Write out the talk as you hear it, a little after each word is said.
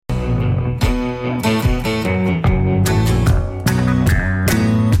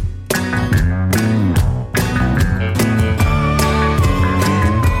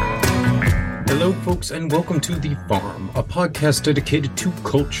folks, and welcome to The Farm, a podcast dedicated to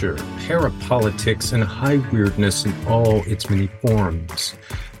culture, parapolitics, and high weirdness in all its many forms.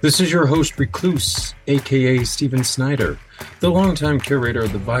 This is your host, Recluse, aka Stephen Snyder, the longtime curator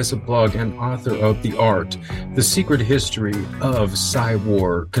of the Vincent blog and author of The Art, The Secret History of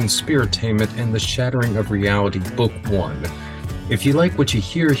Psy-War, Conspiratainment, and the Shattering of Reality, Book 1. If you like what you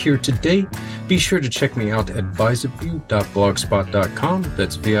hear here today, be sure to check me out at visubview.blogspot.com.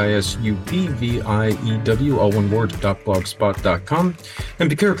 That's VISUBVIEW, all one word, .blogspot.com. And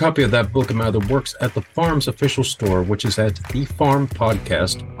procure a copy of that book and my other works at The Farm's official store, which is at The Farm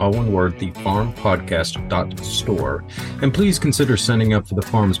Podcast, all one word, thefarmpodcast.store. And please consider signing up for The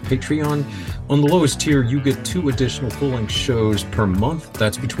Farm's Patreon. On the lowest tier, you get 2 additional full-length shows per month.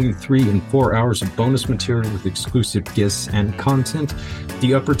 That's between 3 and 4 hours of bonus material with exclusive guests and content.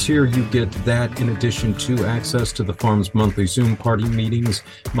 The upper tier, you get that in addition to access to the farm's monthly Zoom party meetings,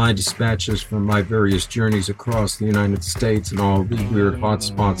 my dispatches from my various journeys across the United States and all the weird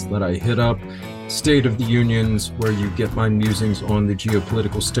hotspots that I hit up, State of the Unions, where you get my musings on the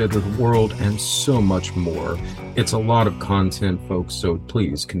geopolitical state of the world, and so much more. It's a lot of content, folks, so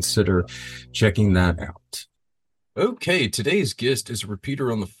please consider checking that out. Okay, today's guest is a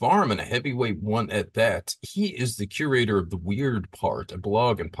repeater on the farm and a heavyweight one at that. He is the curator of The Weird Part, a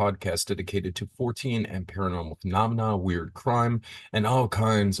blog and podcast dedicated to 14 and paranormal phenomena, weird crime, and all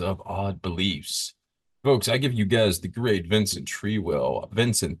kinds of odd beliefs. Folks, I give you guys the great Vincent Treewell.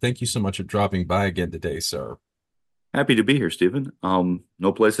 Vincent, thank you so much for dropping by again today, sir. Happy to be here, Stephen.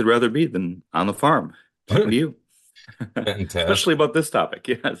 No place I'd rather be than on the farm, talking to you. Fantastic. Especially about this topic,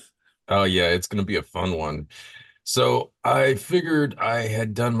 yes. Oh, yeah, it's going to be a fun one. So I figured I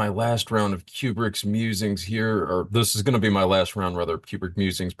had done my last round of Kubrick's musings here, or this is going to be my last round, rather, of Kubrick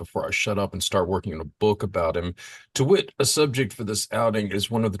musings before I shut up and start working on a book about him. To wit, a subject for this outing is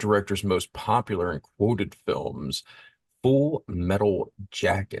one of the director's most popular and quoted films, Full Metal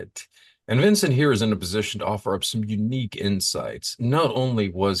Jacket. And Vincent here is in a position to offer up some unique insights. Not only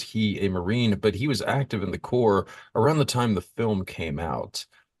was he a Marine, but he was active in the Corps around the time the film came out.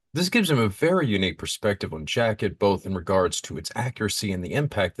 This gives him a very unique perspective on Jacket, both in regards to its accuracy and the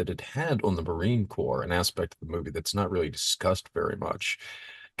impact that it had on the Marine Corps, an aspect of the movie that's not really discussed very much.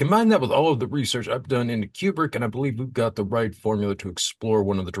 Combine that with all of the research I've done into Kubrick, and I believe we've got the right formula to explore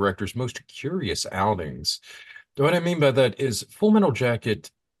one of the director's most curious outings. What I mean by that is, Full Metal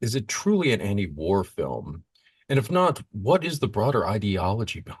Jacket, is it truly an anti-war film? And if not, what is the broader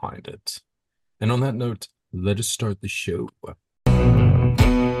ideology behind it? And on that note, let us start the show.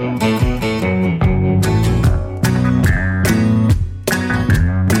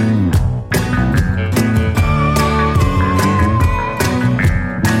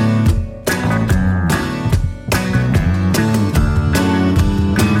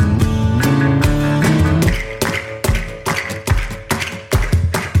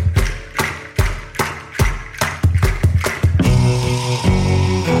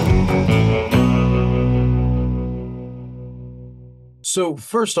 So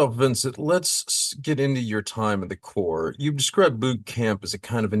first off, Vincent, let's get into your time in the Corps. You've described boot camp as a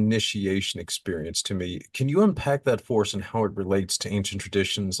kind of initiation experience to me. Can you unpack that for us and how it relates to ancient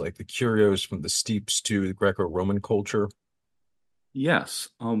traditions like the curios from the steeps to the Greco-Roman culture? Yes.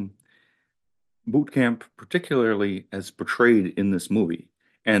 Boot camp, particularly as portrayed in this movie.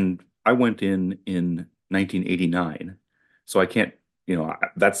 And I went in 1989, so I can't,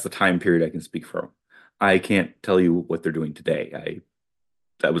 that's the time period I can speak from. I can't tell you what they're doing today.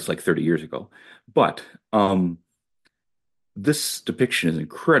 That was like 30 years ago. But this depiction is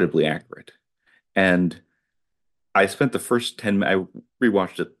incredibly accurate. And I spent the first 10 minutes, I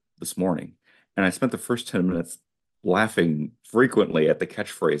rewatched it this morning, and I spent the first 10 minutes laughing frequently at the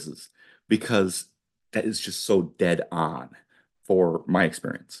catchphrases because that is just so dead on for my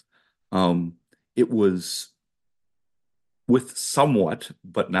experience. It was with somewhat,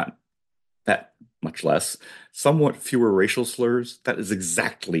 but not that much less, somewhat fewer racial slurs. That is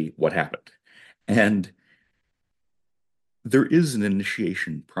exactly what happened. And there is an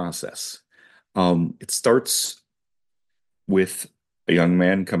initiation process. It starts with a young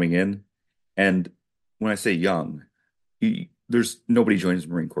man coming in. And when I say young, there's nobody joins the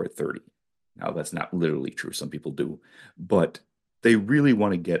Marine Corps at 30. Now, that's not literally true. Some people do. But they really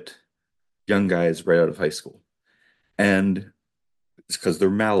want to get young guys right out of high school. And it's because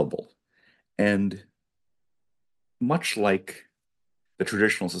they're malleable. And much like the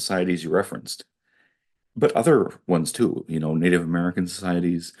traditional societies you referenced, but other ones too, Native American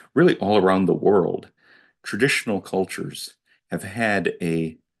societies, really all around the world, traditional cultures have had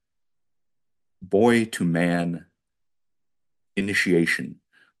a boy to man initiation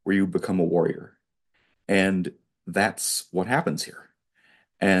where you become a warrior. And that's what happens here.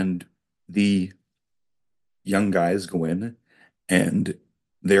 And the young guys go in and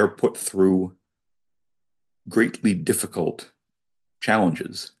they're put through greatly difficult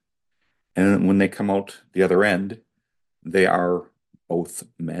challenges. And when they come out the other end, they are both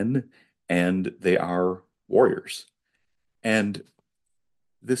men and they are warriors. And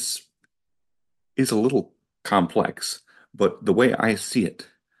this is a little complex, but the way I see it,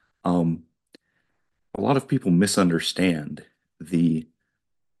 um, a lot of people misunderstand the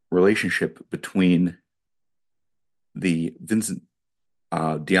relationship between the Vincent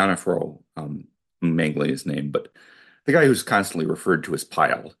D'Onofrio, mangling his name, but the guy who's constantly referred to as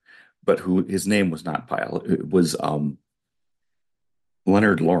Pyle, but who his name was not Pyle. It was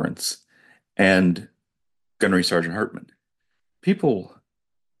Leonard Lawrence and Gunnery Sergeant Hartman. People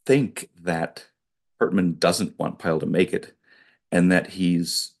think that Hartman doesn't want Pyle to make it and that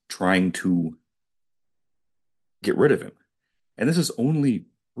he's trying to get rid of him. And this is only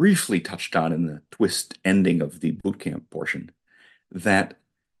briefly touched on in the twist ending of the boot camp portion that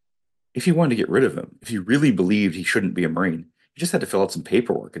if he wanted to get rid of him, if he really believed he shouldn't be a Marine, he just had to fill out some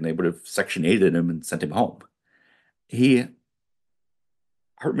paperwork and they would have Section 8'd him and sent him home. He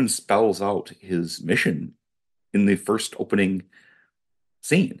Hartman spells out his mission in the first opening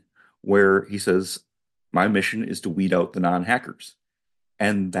scene where he says, my mission is to weed out the non-hackers.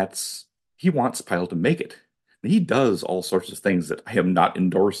 And that's he wants Pyle to make it. And he does all sorts of things that I am not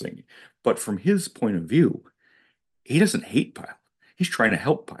endorsing. But from his point of view, he doesn't hate Pyle. He's trying to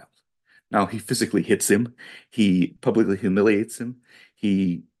help Pyle. Now, he physically hits him. He publicly humiliates him.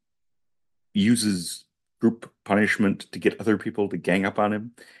 He uses group punishment to get other people to gang up on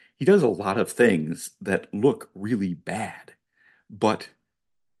him. He does a lot of things that look really bad, but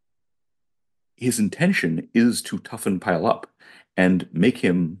his intention is to toughen Pyle up and make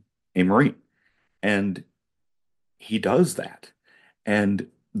him a Marine. And he does that. And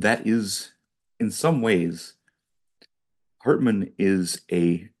that is, in some ways, Hartman is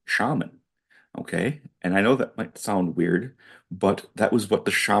a shaman. Okay. And I know that might sound weird, but that was what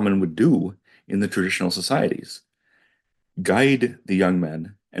the shaman would do in the traditional societies guide the young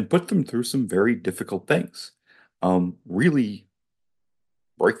men and put them through some very difficult things, really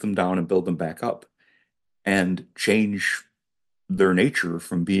break them down and build them back up and change their nature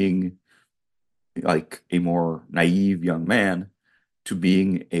from being like a more naive young man to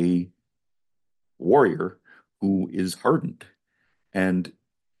being a warrior who is hardened. And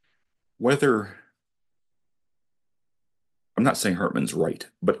whether I'm not saying Hartman's right,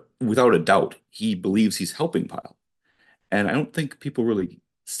 but without a doubt, he believes he's helping Pyle. And I don't think people really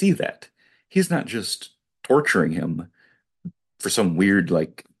see that. He's not just torturing him for some weird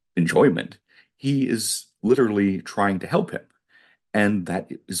like enjoyment. He is literally trying to help him. And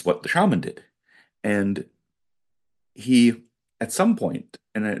that is what the shaman did. And he, at some point,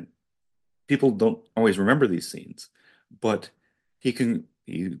 people don't always remember these scenes, but he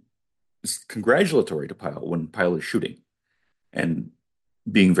is congratulatory to Pyle when Pyle is shooting and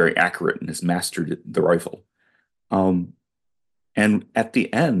being very accurate and has mastered the rifle. Um, and at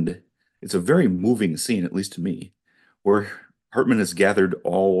the end, it's a very moving scene, at least to me, where Hartman has gathered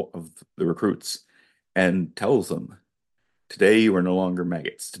all of the recruits and tells them, today you are no longer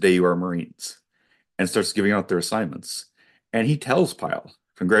maggots. Today you are Marines. And starts giving out their assignments. And he tells Pyle,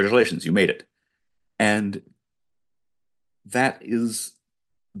 congratulations, you made it. And that is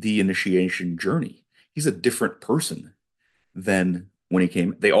the initiation journey. He's a different person than when he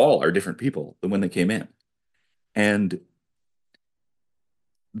came. They all are different people than when they came in. And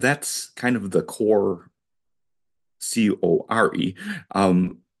that's kind of the core CORE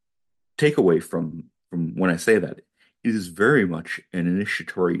takeaway from when I say that. It is very much an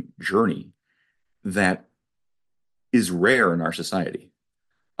initiatory journey that is rare in our society,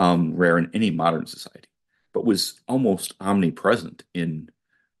 rare in any modern society, but was almost omnipresent in,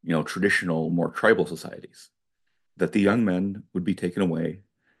 traditional, more tribal societies. That the young men would be taken away,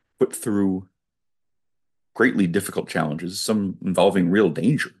 put through greatly difficult challenges, some involving real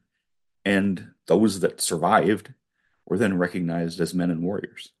danger, and those that survived were then recognized as men and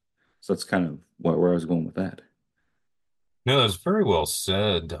warriors. So that's kind of where I was going with that. No, that's very well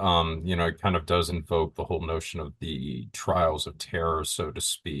said. It kind of does invoke the whole notion of the trials of terror, so to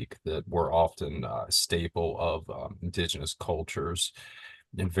speak, that were often a staple of indigenous cultures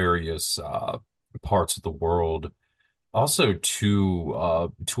in various parts of the world. Also,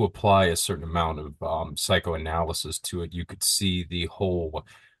 to apply a certain amount of psychoanalysis to it, you could see the whole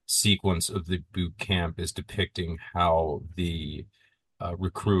sequence of the boot camp is depicting how the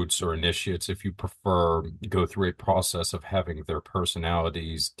recruits or initiates, if you prefer, go through a process of having their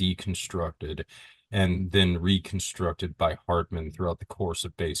personalities deconstructed and then reconstructed by Hartman throughout the course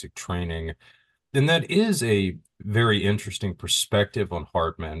of basic training. And that is a very interesting perspective on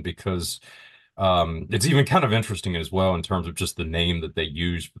Hartman because it's even kind of interesting as well in terms of just the name that they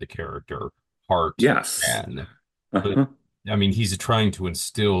use for the character, Heart Yes. Man. But Uh-huh. I mean, he's trying to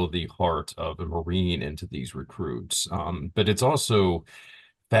instill the heart of a Marine into these recruits. But it's also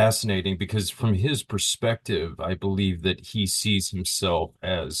fascinating because from his perspective, I believe that he sees himself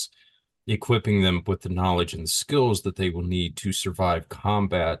as equipping them with the knowledge and skills that they will need to survive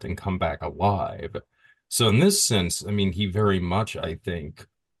combat and come back alive. So in this sense, I mean, he very much, I think,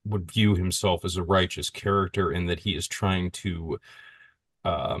 would view himself as a righteous character in that he is trying to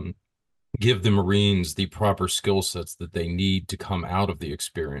um, give the Marines the proper skill sets that they need to come out of the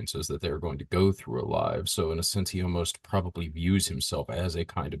experiences that they're going to go through alive. So in a sense, he almost probably views himself as a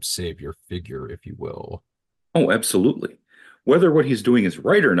kind of savior figure, if you will. Oh, absolutely. Whether what he's doing is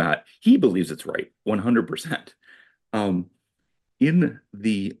right or not, he believes it's right, 100%. Um, in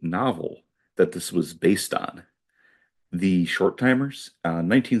the novel that this was based on, The Short Timers,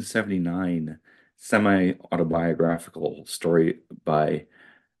 1979 semi-autobiographical story by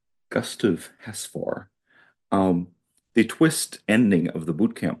Gustav Hesfor. Um, the twist ending of the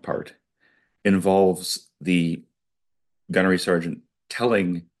boot camp part involves the gunnery sergeant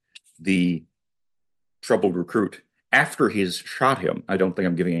telling the troubled recruit after he's shot him. I don't think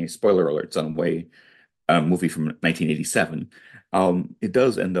I'm giving any spoiler alerts on a movie from 1987. It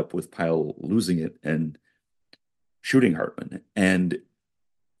does end up with Pyle losing it and shooting Hartman. And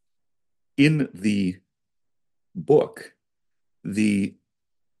in the book, the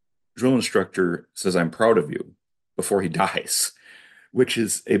drill instructor says, "I'm proud of you," before he dies, which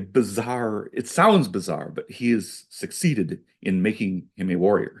is a bizarre, it sounds bizarre, but he has succeeded in making him a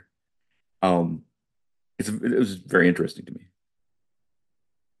warrior. Um, it was very interesting to me.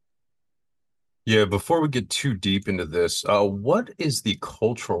 Yeah, before we get too deep into this, what is the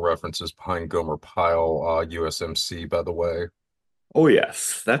cultural references behind Gomer Pyle, USMC, by the way? Oh,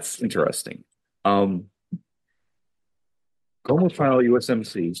 yes, that's interesting. Um, Como File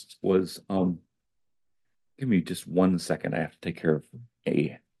USMC was, give me just 1 second. I have to take care of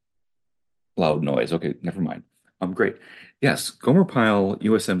a loud noise. Okay, never mind. Great. Yes, Gomer Pyle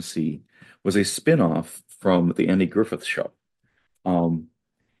USMC was a spin-off from the Andy Griffith Show. Um,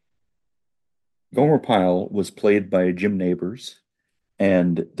 Gomer Pyle was played by Jim Nabors,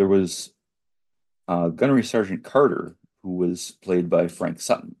 and there was Gunnery Sergeant Carter, who was played by Frank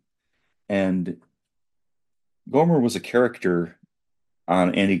Sutton. And Gomer was a character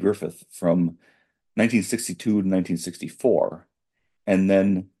on Andy Griffith from 1962 to 1964. And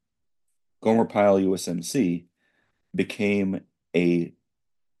then Gomer Pyle USMC became a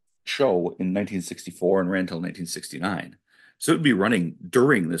show in 1964 and ran until 1969. So it would be running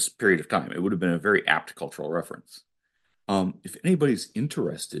during this period of time. It would have been a very apt cultural reference. If anybody's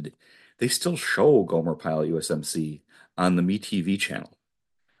interested, they still show Gomer Pyle USMC on the MeTV channel.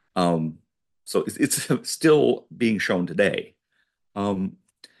 Um, so it's still being shown today. Um,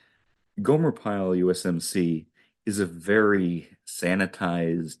 Gomer Pyle USMC is a very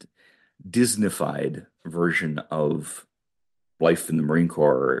sanitized, Disneyfied version of life in the Marine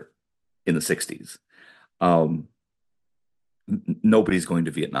Corps in the 60s. Um, Nobody's going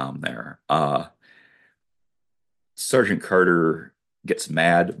to Vietnam there. Sergeant Carter gets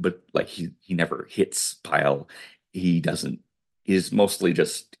mad, but like he never hits Pyle. He doesn't. He's mostly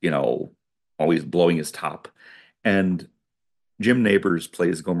just, always blowing his top. And Jim Nabors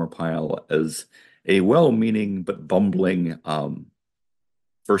plays Gomer Pyle as a well-meaning but bumbling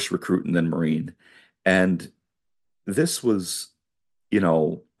first recruit and then Marine. And this was, you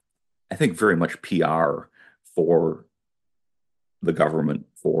know, I think very much PR for the government,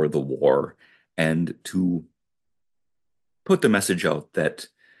 for the war, and to put the message out that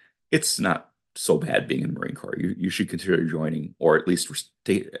it's not so bad being in the Marine Corps. You should consider joining, or at least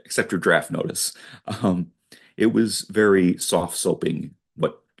accept your draft notice. Um, it was very soft soaping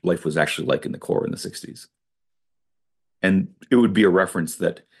what life was actually like in the Corps in the 60s. And it would be a reference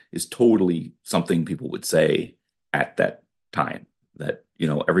that is totally something people would say at that time, that,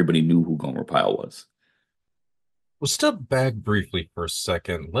 everybody knew who Gomer Pyle was. We'll step back briefly for a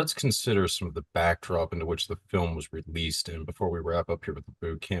second. Let's consider some of the backdrop into which the film was released in before we wrap up here with the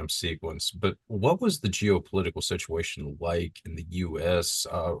boot camp sequence. But what was the geopolitical situation like in the U.S.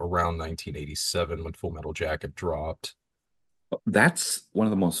 Around 1987 when Full Metal Jacket dropped? That's one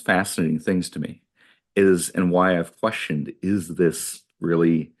of the most fascinating things to me is, and why I've questioned, is this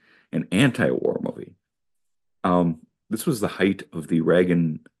really an anti-war movie? This was the height of the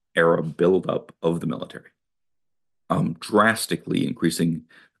Reagan era buildup of the military, drastically increasing the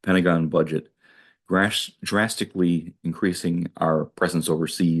Pentagon budget, drastically increasing our presence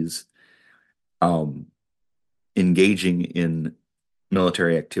overseas, um, engaging in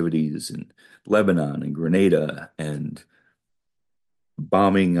military activities in Lebanon and Grenada and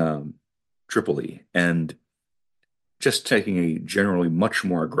bombing Tripoli and just taking a generally much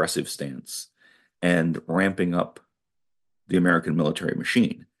more aggressive stance and ramping up the American military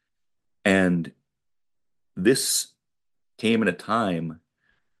machine. And this came at a time,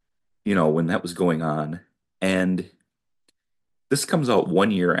 when that was going on. And this comes out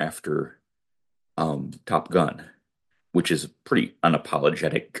 1 year after Top Gun, which is a pretty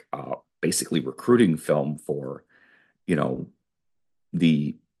unapologetic, basically recruiting film for, you know,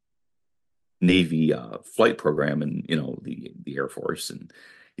 the Navy flight program and, the Air Force. And,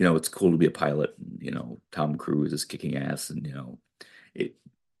 it's cool to be a pilot. And, Tom Cruise is kicking ass. And, it,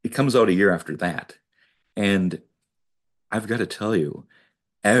 it comes out a year after that. And I've got to tell you,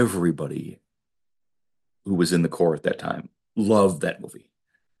 everybody who was in the Corps at that time loved that movie.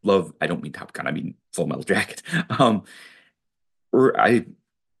 Love, I don't mean Top Gun, I mean Full Metal Jacket. Or I,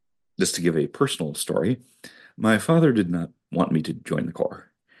 just to give a personal story, my father did not want me to join the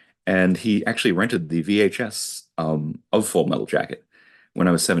Corps. And he actually rented the VHS of Full Metal Jacket when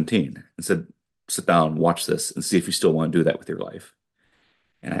I was 17 and said, sit down, watch this, and see if you still want to do that with your life.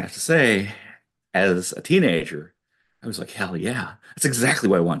 And I have to say, as a teenager, I was like, hell yeah, that's exactly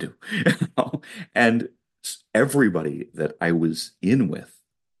what I want to do. And everybody that I was in with,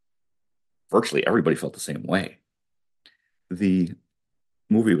 virtually everybody felt the same way. The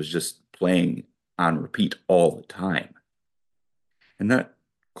movie was just playing on repeat all the time. And that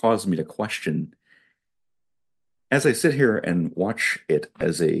caused me to question, as I sit here and watch it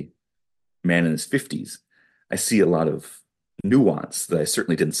as a man in his 50s, I see a lot of nuance that I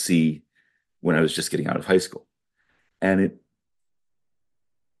certainly didn't see when I was just getting out of high school. And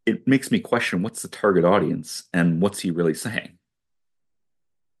it makes me question what's the target audience and what's he really saying?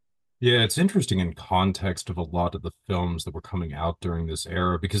 Yeah, it's interesting in context of a lot of the films that were coming out during this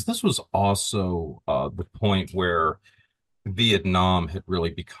era, because this was also the point where Vietnam had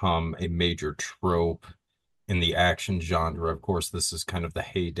really become a major trope in the action genre. Of course, this is kind of the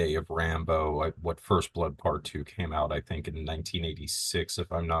heyday of Rambo. What First Blood Part 2 came out, I think, in 1986,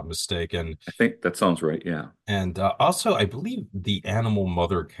 if I'm not mistaken. I think that sounds right. Yeah. And also, I believe the Animal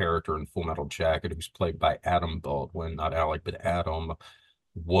Mother character in Full Metal Jacket, who's played by Adam Baldwin, not Alec, but Adam,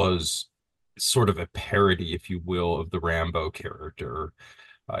 was sort of a parody, if you will, of the Rambo character.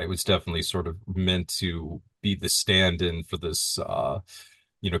 It was definitely sort of meant to be the stand-in for this,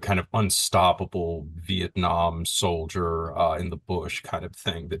 kind of unstoppable Vietnam soldier in the bush kind of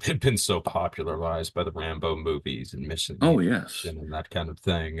thing that had been so popularized by the Rambo movies and Mission Oh, Impossible yes. and that kind of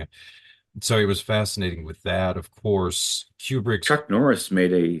thing. So it was fascinating with that. Of course, Kubrick's. Chuck Norris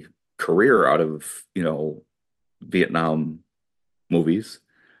made a career out of, Vietnam movies.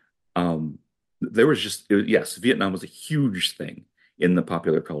 There was yes, Vietnam was a huge thing in the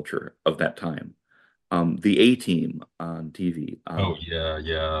popular culture of that time. The A Team on TV. Oh yeah,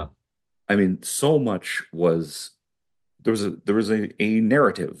 yeah. I mean, so much was there was a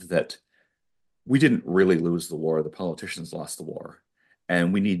narrative that we didn't really lose the war, the politicians lost the war,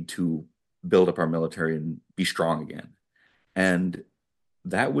 and we need to build up our military and be strong again. And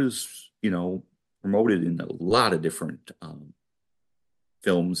that was, promoted in a lot of different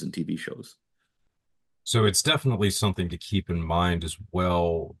films and TV shows. So it's definitely something to keep in mind as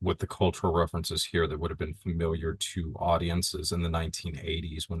well with the cultural references here that would have been familiar to audiences in the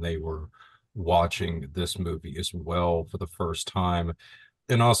 1980s when they were watching this movie as well for the first time.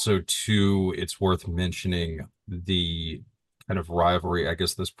 And also, too, it's worth mentioning the kind of rivalry I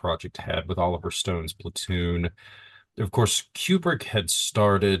guess this project had with Oliver Stone's Platoon. Of course, Kubrick had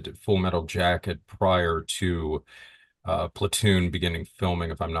started Full Metal Jacket prior to Platoon beginning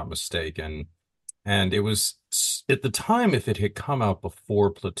filming, if I'm not mistaken. And it was at the time, if it had come out before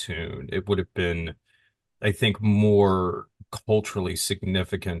Platoon, it would have been, I think, more culturally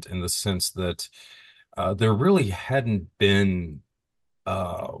significant in the sense that there really hadn't been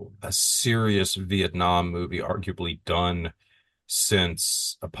a serious Vietnam movie, arguably done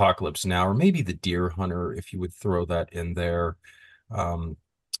since Apocalypse Now, or maybe The Deer Hunter, if you would throw that in there. Um,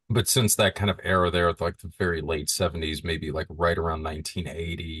 but since that kind of era there, like the very late 70s, maybe like right around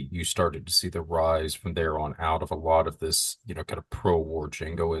 1980, you started to see the rise from there on out of a lot of this, kind of pro-war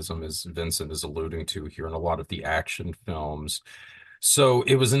jingoism, as Vincent is alluding to here in a lot of the action films. So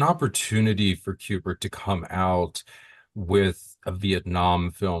it was an opportunity for Kubrick to come out with a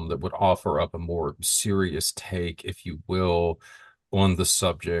Vietnam film that would offer up a more serious take, if you will, on the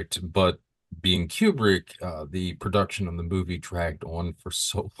subject. But being Kubrick, the production on the movie dragged on for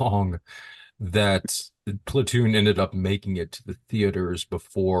so long that Platoon ended up making it to the theaters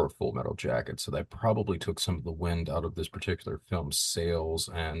before Full Metal Jacket, so that probably took some of the wind out of this particular film's sails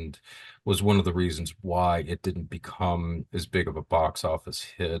and was one of the reasons why it didn't become as big of a box office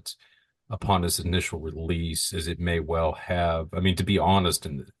hit upon its initial release as it may well have. I mean, to be honest,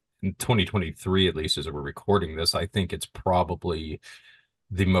 in 2023, at least as we're recording this, I think it's probably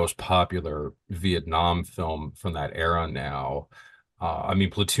the most popular Vietnam film from that era now. I mean,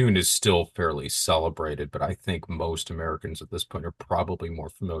 Platoon is still fairly celebrated, but I think most Americans at this point are probably more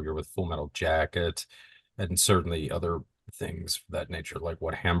familiar with Full Metal Jacket and certainly other things of that nature, like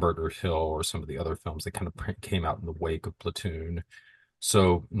what Hamburger Hill or some of the other films that kind of came out in the wake of Platoon.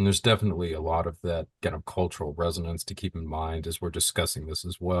 So there's definitely a lot of that kind of cultural resonance to keep in mind as we're discussing this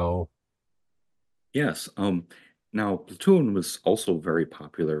as well. Yes. Now Platoon was also very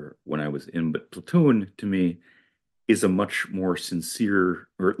popular when I was in, but Platoon to me is a much more sincere,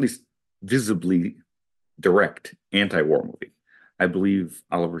 or at least visibly direct anti-war movie. I believe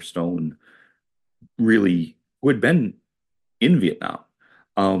Oliver Stone really, who had been in Vietnam,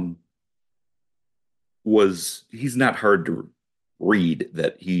 um, was he's not hard to read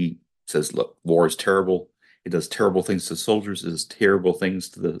that he says, look, war is terrible. It does terrible things to soldiers. It does terrible things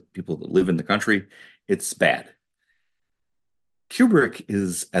to the people that live in the country. It's bad. Kubrick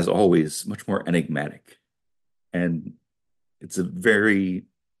is, as always, much more enigmatic, and it's a very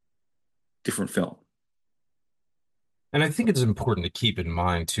different film. And I think it's important to keep in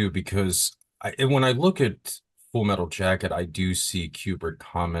mind too, because when I look at Full Metal Jacket, I do see Kubrick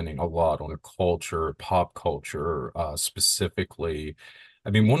commenting a lot on culture, pop culture, specifically. I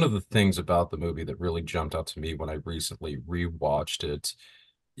mean, one of the things about the movie that really jumped out to me when I recently rewatched it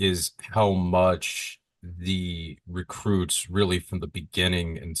is how much the recruits really from the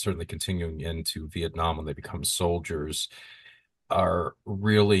beginning and certainly continuing into Vietnam when they become soldiers are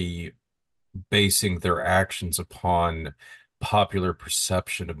really basing their actions upon popular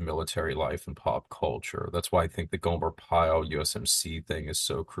perception of military life and pop culture. That's why I think the Gomer Pyle USMC thing is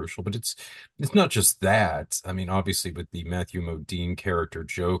so crucial. But it's not just that. I mean, obviously with the Matthew Modine character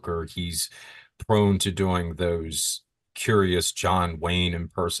Joker, he's prone to doing those curious John Wayne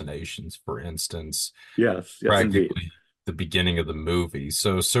impersonations, for instance, Yes, yes, indeed. practically the beginning of the movie.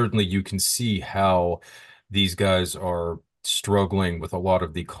 So certainly you can see how these guys are struggling with a lot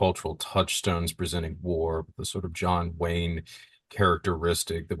of the cultural touchstones presenting war, the sort of John Wayne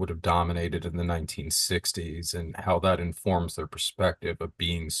characteristic that would have dominated in the 1960s and how that informs their perspective of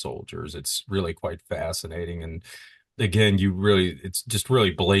being soldiers. It's really quite fascinating. And again, it's just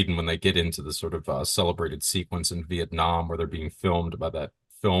really blatant when they get into the sort of celebrated sequence in Vietnam where they're being filmed by that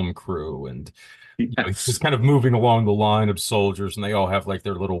film crew and he's Yes, just kind of moving along the line of soldiers, and they all have like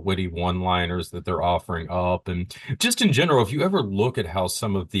their little witty one-liners that they're offering up. And just in general, if you ever look at how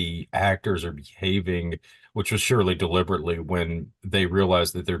some of the actors are behaving, which was surely deliberately when they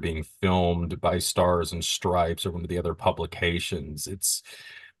realize that they're being filmed by Stars and Stripes or one of the other publications,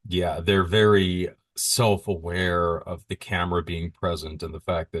 yeah, they're very self-aware of the camera being present and the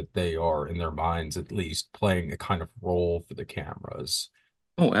fact that they are, in their minds at least, playing a kind of role for the cameras.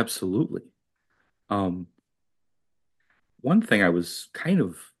 oh, absolutely. Um, One thing I was kind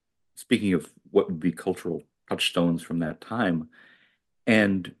of speaking of what would be cultural touchstones from that time,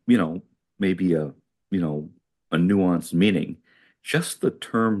 and maybe you know, a nuanced meaning, just the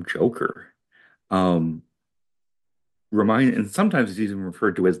term Joker, um, and sometimes it's even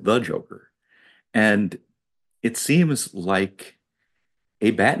referred to as the Joker. And it seems like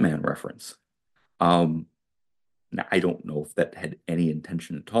a Batman reference. Um, Now, I don't know if that had any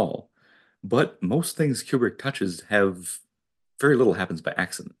intention at all, but most things Kubrick touches have very little happens by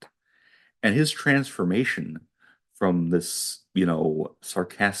accident. And his transformation from this,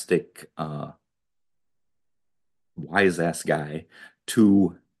 sarcastic, wise ass guy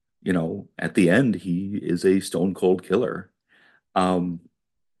to, at the end, he is a stone cold killer. Um,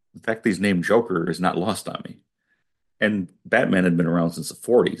 the fact that he's named Joker is not lost on me. And Batman had been around since the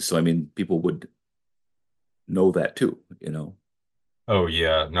 40s, so I mean, people would know that too. Oh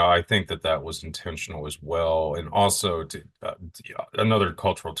yeah, no, I think that that was intentional as well, and also yeah, another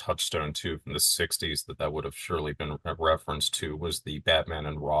cultural touchstone too from the '60s that would have surely been a reference to was the Batman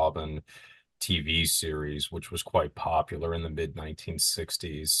and Robin TV series, which was quite popular in the mid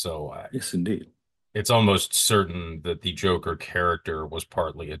 1960s. So Yes, indeed. it's almost certain that the Joker character was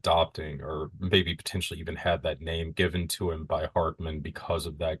partly adopting, or maybe potentially even had that name given to him by Hartman because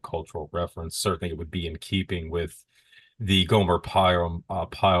of that cultural reference. Certainly, it would be in keeping with the Gomer Pyle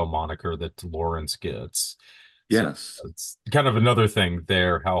moniker that Lawrence gets. So Yes. it's kind of another thing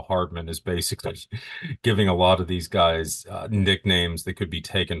there, how Hardman is basically giving a lot of these guys nicknames that could be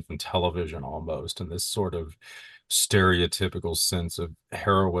taken from television almost, in this sort of stereotypical sense of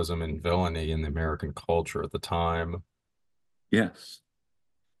heroism and villainy in the American culture at the time. Yes.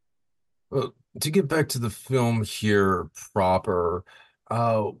 To get back to the film here proper,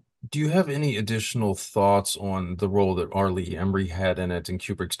 uh, do you have any additional thoughts on the role that R. Lee Emery had in it and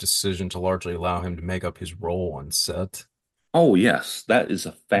Kubrick's decision to largely allow him to make up his role on set? Oh, yes. That is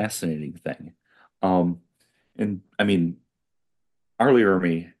a fascinating thing. Um, and I mean, Arlie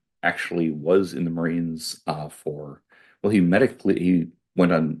Ermy actually was in the Marines well, he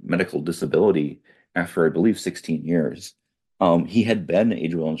went on medical disability after, I believe, 16 years. He had been a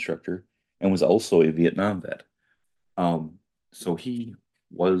drill instructor and was also a Vietnam vet. Um, so he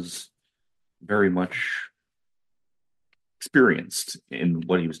was very much experienced in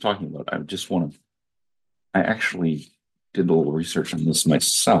what he was talking about. I actually did a little research on this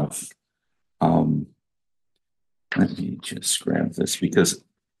myself. Um, Let me just grab this because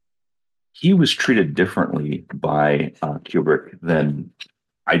he was treated differently by Kubrick than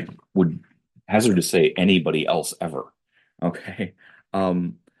I would hazard to say anybody else ever. Okay.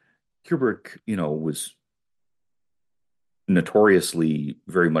 Um, Kubrick, was notoriously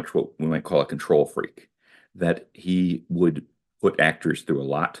very much what we might call a control freak, that he would put actors through a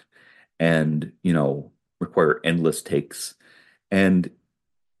lot and, require endless takes. And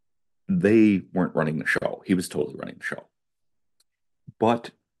they weren't running the show. He was totally running the show.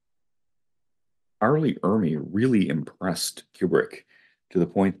 But Arlie Ermy really impressed Kubrick to the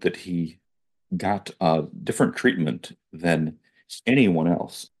point that he got a different treatment than anyone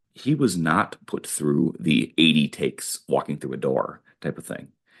else. He was not put through the 80 takes walking through a door type of thing.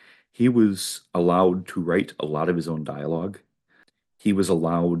 He was allowed to write a lot of his own dialogue. He was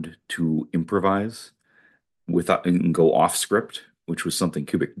allowed to improvise without and go off script, which was something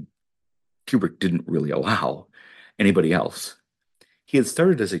Kubrick didn't really allow anybody else. He had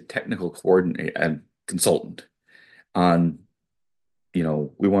started as a technical coordinator and consultant on,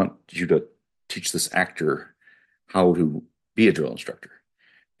 we want you to teach this actor how to be a drill instructor.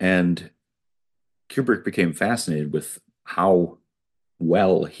 And Kubrick became fascinated with how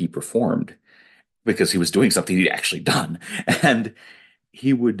well he performed because he was doing something he'd actually done. And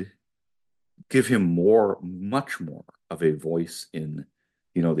he would give him much more of a voice in,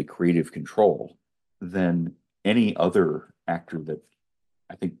 the creative control than any other actor that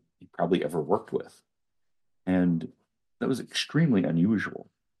I think he probably ever worked with. And that was extremely unusual.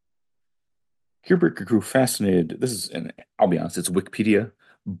 Kubrick grew fascinated. And I'll be honest, it's Wikipedia,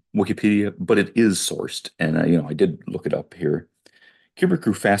 but it is sourced. And, I did look it up here. Kubrick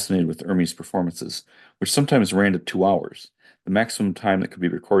grew fascinated with Ermey's performances, which sometimes ran to 2 hours, the maximum time that could be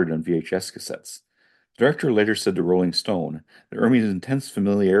recorded on VHS cassettes. The director later said to Rolling Stone that Ermey's intense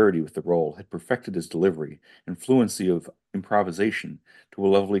familiarity with the role had perfected his delivery and fluency of improvisation to a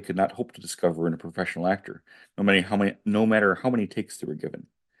level he could not hope to discover in a professional actor, no matter how many takes they were given.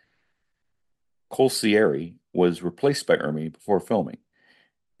 Colcieri was replaced by Ermey before filming.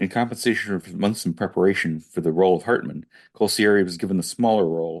 In compensation for months in preparation for the role of Hartman, Colcieri was given the smaller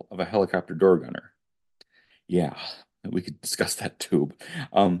role of a helicopter door gunner. Yeah, we could discuss that too.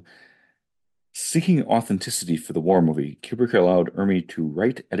 Um, Seeking authenticity for the war movie, Kubrick allowed Ermey to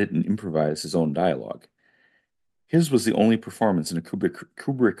write, edit, and improvise his own dialogue. His was the only performance in a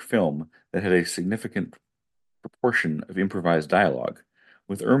Kubrick film that had a significant proportion of improvised dialogue,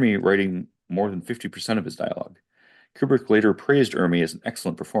 with Ermey writing more than 50% of his dialogue. Kubrick later praised Ermey as an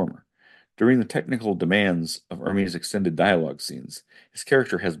excellent performer. During the technical demands of Ermey's extended dialogue scenes, his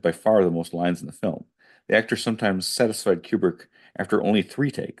character has by far the most lines in the film. The actor sometimes satisfied Kubrick after only 3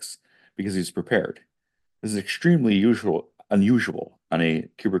 takes because he's prepared. This is extremely unusual on a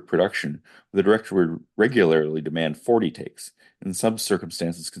Kubrick production, where the director would regularly demand 40 takes, in some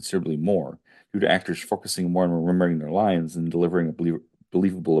circumstances considerably more, due to actors focusing more on remembering their lines than delivering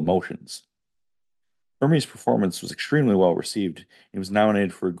believable emotions. Ermey's performance was extremely well received. He was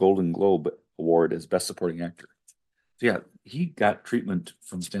nominated for a Golden Globe Award as Best Supporting Actor. So yeah, he got treatment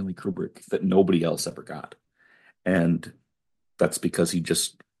from Stanley Kubrick that nobody else ever got. And that's because he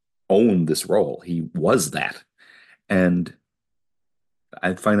just owned this role. He was that. And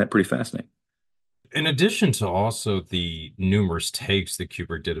I find that pretty fascinating. In addition to also the numerous takes that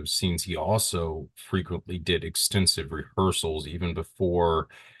Kubrick did of scenes, he also frequently did extensive rehearsals even before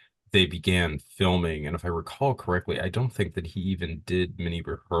they began filming. And if I recall correctly, I don't think that he even did many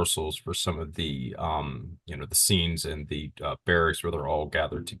rehearsals for some of the, the scenes in the barracks where they're all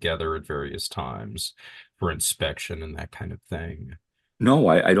gathered together at various times for inspection and that kind of thing. No,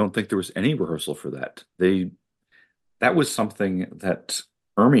 I don't think there was any rehearsal for that. They that was something that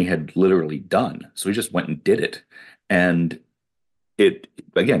Ermey had literally done. So he just went and did it. And it,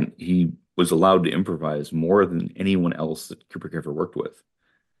 again, he was allowed to improvise more than anyone else that Kubrick ever worked with.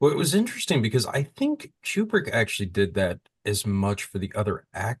 Well, it was interesting because I think Kubrick actually did that as much for the other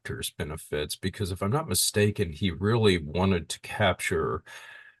actors' benefits, because if I'm not mistaken, he really wanted to capture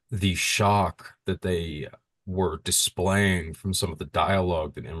the shock that they were displaying from some of the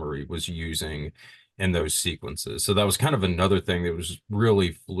dialogue that Emery was using in those sequences. So that was kind of another thing that was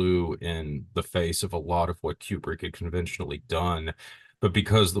really flew in the face of a lot of what Kubrick had conventionally done. But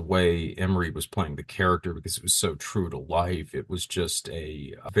because the way Emery was playing the character, because it was so true to life, it was just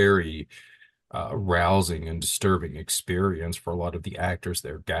a very rousing and disturbing experience for a lot of the actors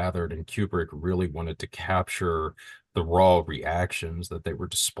there gathered. And Kubrick really wanted to capture the raw reactions that they were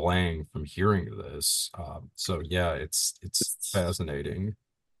displaying from hearing this. So yeah, it's It's, fascinating.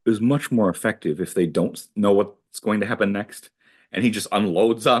 it was much more effective if they don't know what's going to happen next, and he just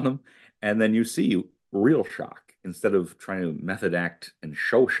unloads on them, and then you see real shock instead of trying to method act and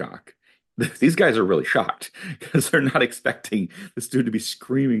show shock. These guys are really shocked because they're not expecting this dude to be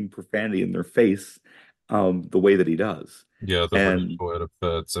screaming profanity in their face, the way that he does. Yeah, the And recoil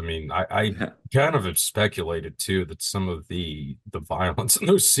effects. I mean, I yeah, kind of have speculated too that some of the violence in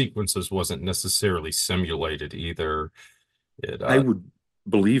those sequences wasn't necessarily simulated either. It I would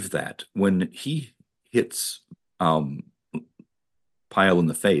believe that when he hits um, Pyle in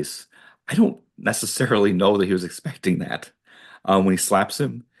the face, I don't necessarily know that he was expecting that when he slaps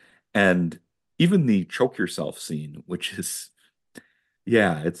him. And even the choke yourself scene, which is,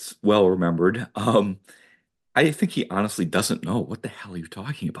 yeah, it's well remembered. I think he honestly doesn't know what the hell are you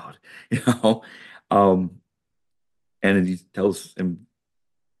talking about, you know? Um, and he tells him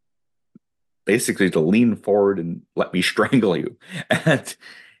basically to lean forward and let me strangle you. And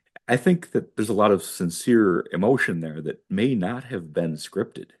I think that there's a lot of sincere emotion there that may not have been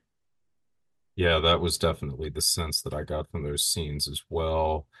scripted. Yeah, that was definitely the sense that I got from those scenes as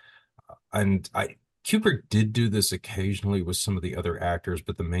well. And I Kubrick did do this occasionally with some of the other actors,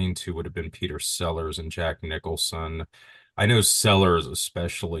 but the main two would have been Peter Sellers and Jack Nicholson. I know Sellers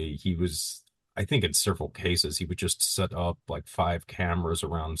especially, he was, I think in several cases, he would just set up like five cameras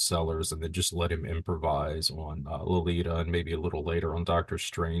around Sellers and then just let him improvise on Lolita and maybe a little later on Doctor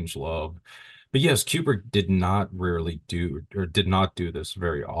Strangelove. But yes, Kubrick did not do this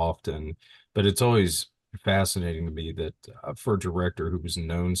very often, but it's always fascinating to me that for a director who was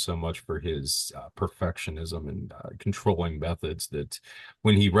known so much for his perfectionism and controlling methods, that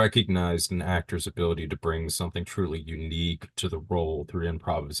when he recognized an actor's ability to bring something truly unique to the role through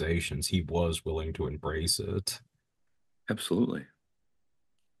improvisations, he was willing to embrace it. Absolutely.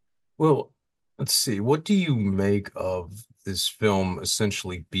 Well, let's see. What do you make of this film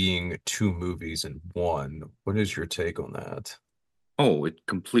essentially being two movies in one? What is your take on that? Oh, it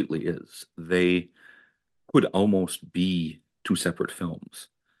completely is. They could almost be two separate films.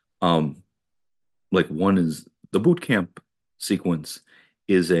 Um, like one is the boot camp sequence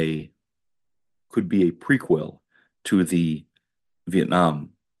is a could be a prequel to the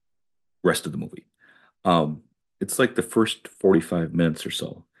Vietnam rest of the movie. Um, it's like the first 45 minutes or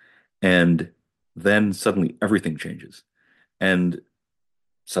so, and then suddenly everything changes, and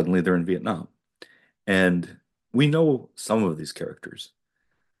suddenly they're in Vietnam. And we know some of these characters.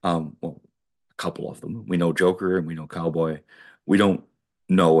 Well, a couple of them. We know Joker and we know Cowboy. We don't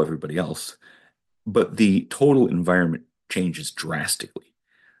know everybody else, but the total environment changes drastically.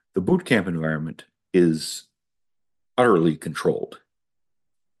 The boot camp environment is utterly controlled.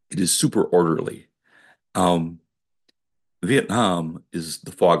 It is super orderly. Um, Vietnam is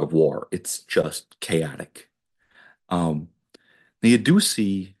the fog of war. It's just chaotic. Um, now you do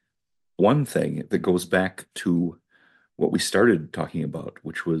see one thing that goes back to what we started talking about,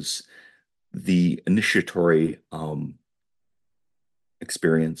 which was the initiatory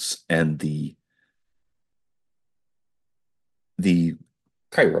experience and the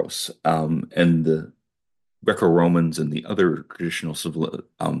Kairos and the Greco-Romans and the other traditional civil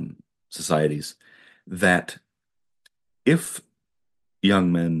societies that if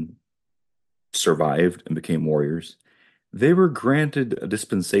young men survived and became warriors, they were granted a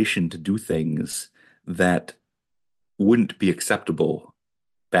dispensation to do things that wouldn't be acceptable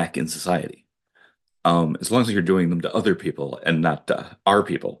back in society. As long as you're doing them to other people and not our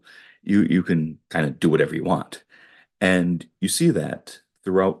people, you can kind of do whatever you want. And you see that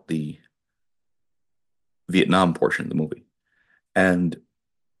throughout the Vietnam portion of the movie. And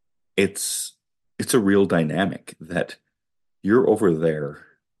it's it's a real dynamic that you're over there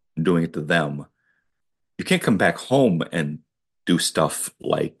doing it to them. You can't come back home and do stuff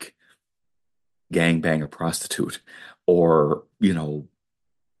like gangbang a prostitute or,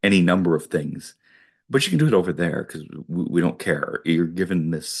 any number of things. But you can do it over there because we don't care. You're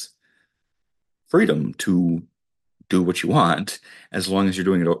given this freedom to do what you want as long as you're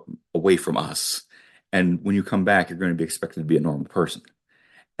doing it away from us. And when you come back, you're going to be expected to be a normal person.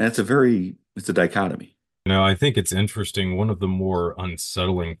 And it's a dichotomy. I think it's interesting. One of the more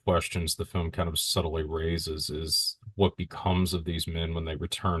unsettling questions the film kind of subtly raises is what becomes of these men when they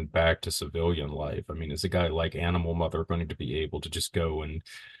return back to civilian life. I mean, is a guy like Animal Mother going to be able to just go and,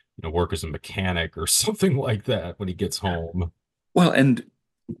 work as a mechanic or something like that when he gets home? Well, and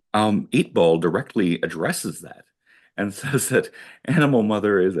Eight Ball directly addresses that and says that Animal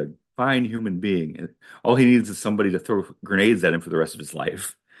Mother is a fine human being. And all he needs is somebody to throw grenades at him for the rest of his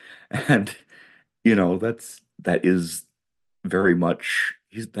life. And, that is very much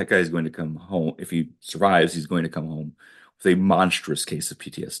that guy's going to come home. If he survives, he's going to come home with a monstrous case of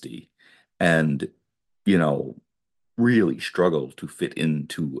PTSD and, you know, really struggle to fit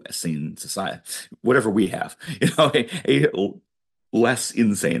into a sane society, whatever we have, a less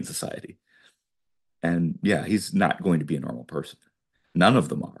insane society. And yeah, he's not going to be a normal person. None of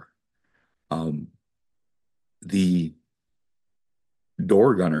them are. Um, the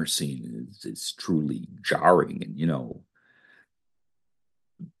door gunner scene is truly jarring. And,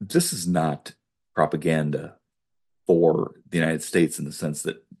 this is not propaganda for the United States in the sense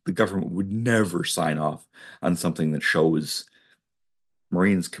that the government would never sign off on something that shows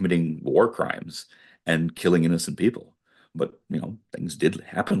Marines committing war crimes and killing innocent people. But, things did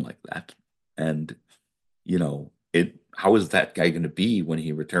happen like that. And, how is that guy going to be when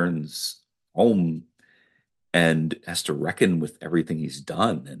he returns home and has to reckon with everything he's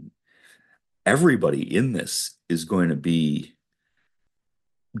done? And everybody in this is going to be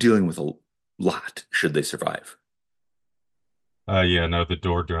dealing with a lot should they survive. Yeah, no, the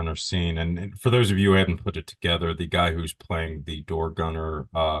door gunner scene. And for those of you who hadn't put it together, the guy who's playing the door gunner,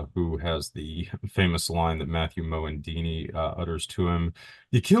 who has the famous line that Matthew Moandini utters to him,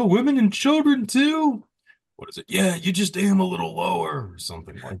 "You kill women and children too?" What is it? Yeah, you just aim a little lower, or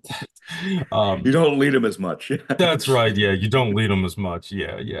something like that. You Um, don't lead him as much. that's right. Yeah, you don't lead him as much.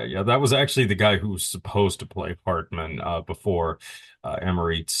 Yeah, yeah, yeah. That was actually the guy who was supposed to play Hartman before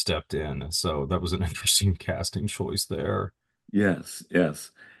Emery stepped in. So that was an interesting casting choice there. Yes,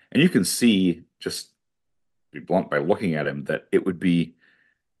 yes. And you can see, just to be blunt by looking at him, that it would be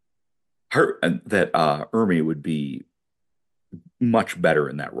her that Ermi would be much better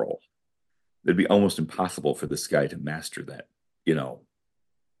in that role. It'd be almost impossible for this guy to master that, you know,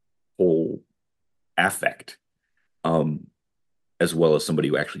 whole affect, um, as well as somebody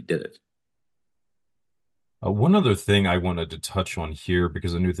who actually did it. One other thing I wanted to touch on here,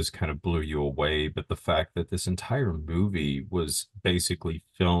 because I knew this kind of blew you away, but the fact that this entire movie was basically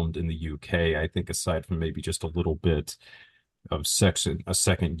filmed in the UK, I think aside from maybe just a little bit of a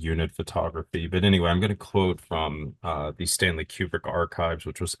second unit photography. But anyway, I'm going to quote from the Stanley Kubrick archives,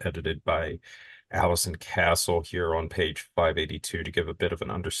 which was edited by Allison Castle here on page 582 to give a bit of an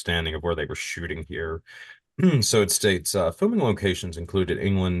understanding of where they were shooting here. So it states filming locations included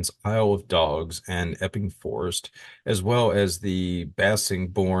England's Isle of Dogs and Epping Forest, as well as the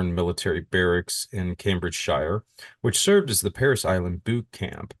Bassingbourn military barracks in Cambridgeshire, which served as the Paris Island boot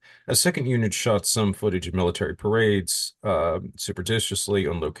camp. A second unit shot some footage of military parades, surreptitiously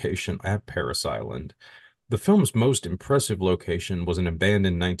on location at Paris Island. The film's most impressive location was an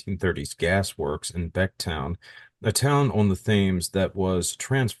abandoned 1930s gasworks in Becktown, a town on the Thames that was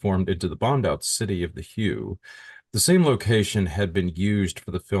transformed into the bombed-out city of the Hugh. The same location had been used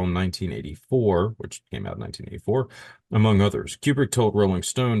for the film 1984, which came out in 1984, among others. Kubrick told Rolling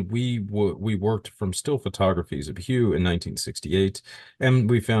Stone, "We worked from still photographies of Hugh in 1968, and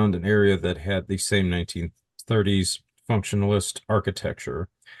we found an area that had the same 1930s functionalist architecture.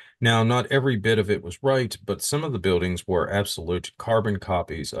 Now, not every bit of it was right, but some of the buildings were absolute carbon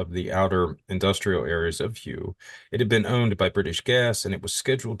copies of the outer industrial areas of Hugh. It had been owned by British Gas and it was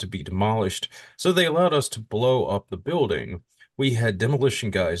scheduled to be demolished, so they allowed us to blow up the building. We had demolition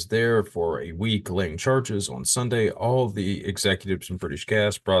guys there for a week laying charges on Sunday. All the executives from British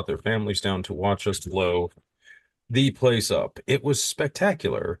Gas brought their families down to watch us blow the place up. It was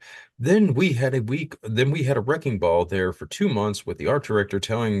spectacular. Then we had a wrecking ball there for 2 months with the art director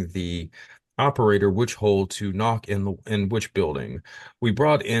telling the operator which hole to knock in which building. We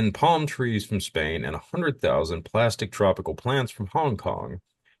brought in palm trees from Spain and 100,000 plastic tropical plants from Hong Kong.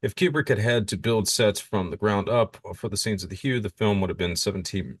 If Kubrick had had to build sets from the ground up for the scenes of the Hue, the film's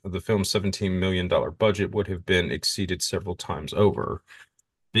 $17 million budget would have been exceeded several times over.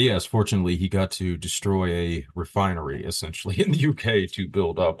 But yes, fortunately, he got to destroy a refinery essentially in the UK to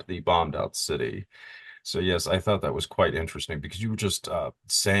build up the bombed out city. So yes, I thought that was quite interesting because you were just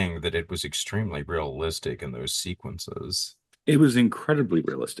saying that it was extremely realistic in those sequences. It was incredibly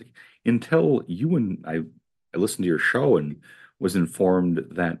realistic until I listened to your show and was informed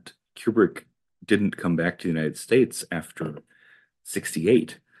that Kubrick didn't come back to the United States after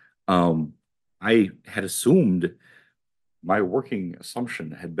 68. Um, I had assumed my working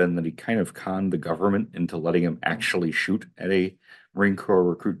assumption had been that he kind of conned the government into letting him actually shoot at a Marine Corps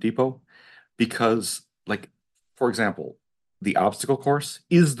recruit depot because, like, for example, the obstacle course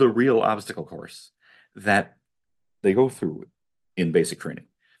is the real obstacle course that they go through in basic training.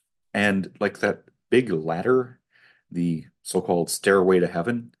 And like that big ladder, the so-called Stairway to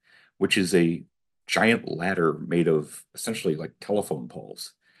Heaven, which is a giant ladder made of essentially like telephone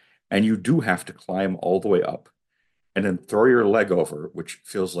poles. And you do have to climb all the way up and then throw your leg over, which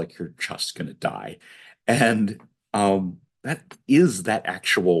feels like you're just gonna die. And that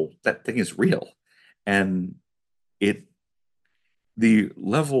thing is real. And it the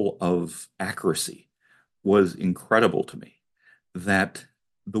level of accuracy was incredible to me. That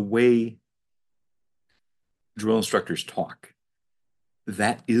the way drill instructors talk,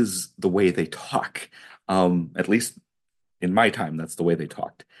 that is the way they talk. At least in my time, that's the way they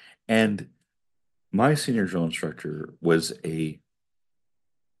talked. And my senior drill instructor was a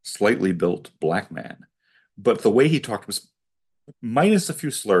slightly built black man, but the way he talked was minus a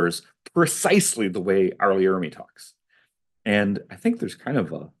few slurs, precisely the way Arlie Ermy talks. And I think there's kind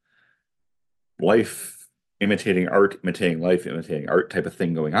of a life imitating art, imitating life, imitating art type of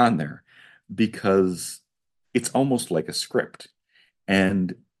thing going on there because it's almost like a script.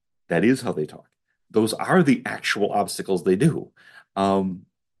 And that is how they talk. Those are the actual obstacles they do. Um,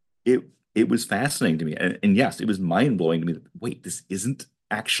 it it was fascinating to me. And yes, it was mind blowing to me that, wait, this isn't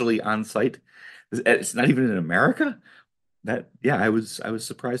actually on site. It's not even in America. Yeah, I was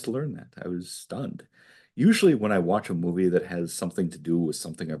surprised to learn that. I was stunned. Usually when I watch a movie that has something to do with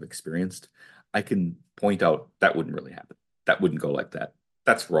something I've experienced, I can point out that wouldn't really happen. That wouldn't go like that.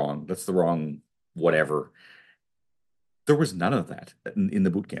 That's wrong. That's the wrong whatever. There was none of that in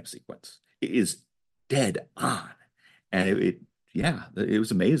the boot camp sequence. It is dead on. And yeah, it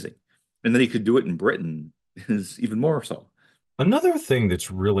was amazing. And then he could do it in Britain is even more so. Another thing that's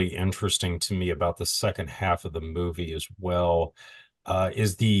really interesting to me about the second half of the movie as well,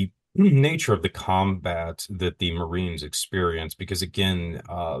 is the nature of the combat that the Marines experience. Because again,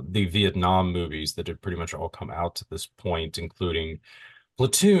 the Vietnam movies that had pretty much all come out to this point, including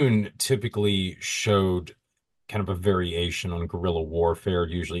Platoon, typically showed kind of a variation on guerrilla warfare.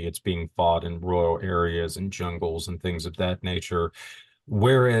 Usually it's being fought in rural areas and jungles and things of that nature.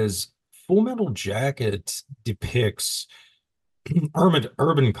 Whereas Full Metal Jacket depicts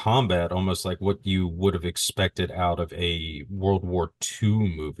urban combat almost like what you would have expected out of a World War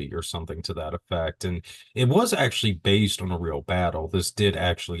II movie or something to that effect. And it was actually based on a real battle. This did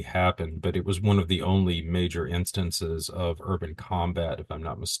actually happen, but it was one of the only major instances of urban combat, if I'm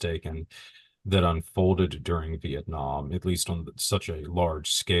not mistaken, that unfolded during Vietnam, at least on such a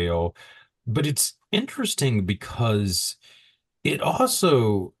large scale. But it's interesting because it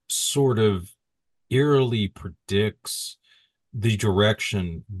also sort of eerily predicts the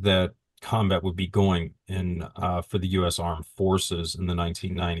direction that combat would be going in, for the U.S. Armed Forces in the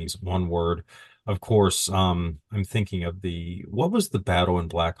 1990s. One word, of course, I'm thinking of what was the battle in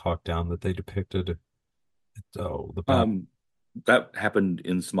Black Hawk Down that they depicted? Oh, the battle. Um, that happened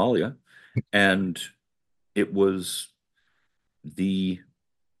in Somalia, and it was the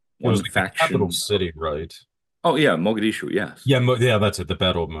It was one like the capital faction. city, right? Oh yeah, Mogadishu. Yes. Yeah, yeah, that's it. The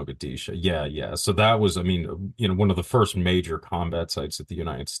Battle of Mogadishu. Yeah, yeah. So that was, I mean, one of the first major combat sites that the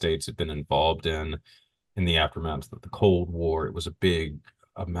United States had been involved in the aftermath of the Cold War. It was a big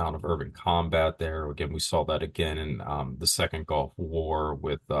amount of urban combat there. Again, we saw that again in, the Second Gulf War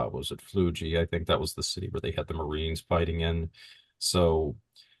with, was it Fallujah? I think that was the city where they had the Marines fighting in. So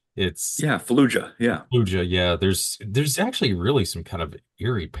it's Yeah, Fallujah. Yeah. Fallujah, yeah. There's actually really some kind of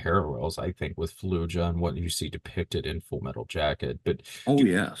eerie parallels, I think, with Fallujah and what you see depicted in Full Metal Jacket. But Oh do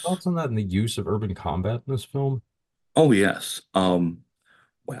you have yes. thoughts on that and the use of urban combat in this film? Oh yes.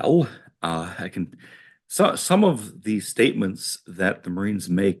 Well, I can. So some of the statements that the Marines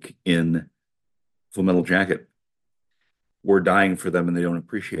make in Full Metal Jacket, "We're dying for them and they don't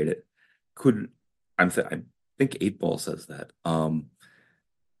appreciate it," could I think Eight Ball says that.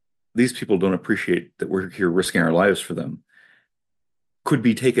 These people don't appreciate that we're here risking our lives for them. Could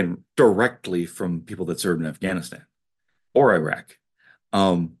be taken directly from people that served in Afghanistan or Iraq,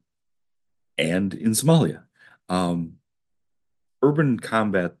 um, and in Somalia. Um, Urban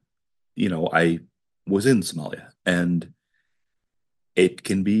combat, I was in Somalia and it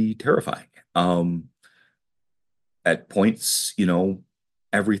can be terrifying. at points,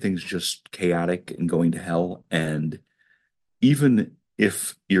 everything's just chaotic and going to hell. And even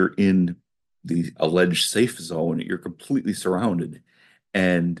if you're in the alleged safe zone, you're completely surrounded.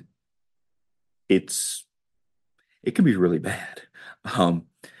 And it's it can be really bad. Um,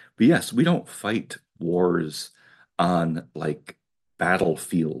 but yes, we don't fight wars on like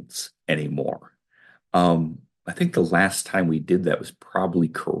battlefields anymore. I think the last time we did that was probably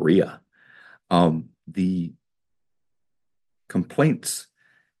Korea. The complaints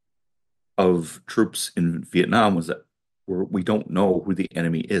of troops in Vietnam was that we don't know who the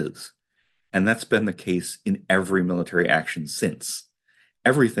enemy is. And that's been the case in every military action since.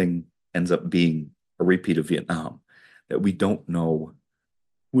 Everything ends up being a repeat of Vietnam, that we don't know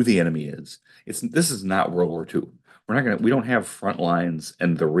who the enemy is. This is not World War II. We don't have front lines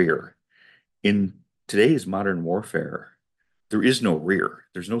and the rear. In today's modern warfare, there is no rear.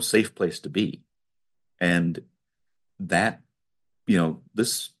 There's no safe place to be. And that,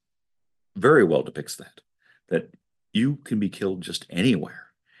 this very well depicts that you can be killed just anywhere.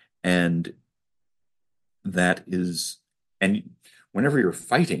 And that is, and whenever you're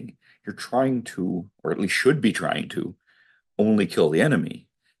fighting, you're trying to, or at least should be trying to, only kill the enemy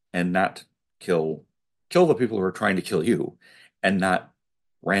and not kill the people who are trying to kill you and not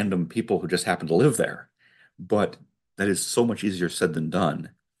random people who just happen to live there. But that is so much easier said than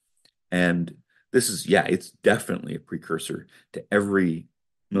done. And this is, yeah, it's definitely a precursor to every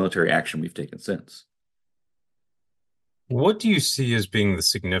military action we've taken since. What do you see as being the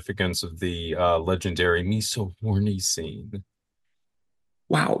significance of the legendary Me So Horny scene?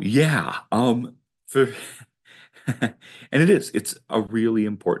 Wow, yeah. For and it's a really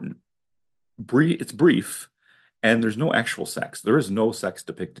important it's brief, and there's no actual sex. There is no sex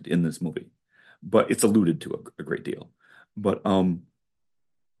depicted in this movie, but it's alluded to a great deal. But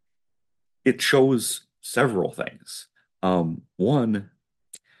it shows several things. One,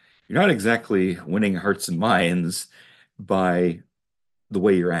 you're not exactly winning hearts and minds by the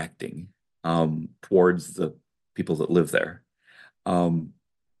way you're acting towards the people that live there. Um,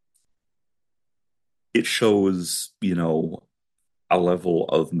 it shows, a level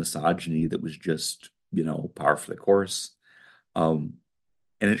of misogyny that was just, par for the course. Um,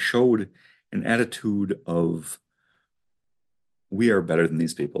 and it showed an attitude of we are better than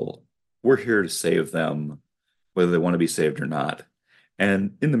these people. We're here to save them, whether they want to be saved or not.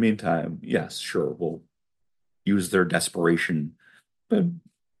 And in the meantime, yes, sure, we'll use their desperation to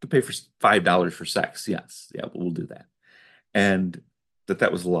pay for $5 for sex. Yes, yeah, we'll do that. And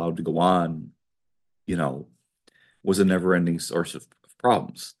that was allowed to go on, you know, was a never-ending source of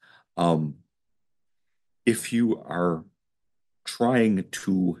problems. Um, if you are trying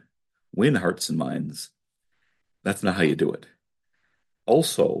to win hearts and minds, that's not how you do it.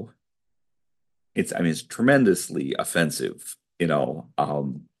 Also, it's tremendously offensive,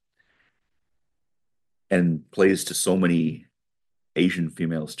 and plays to so many Asian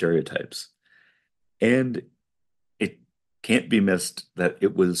female stereotypes. And it can't be missed that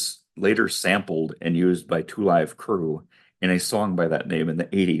it was later sampled and used by Two Live Crew in a song by that name in the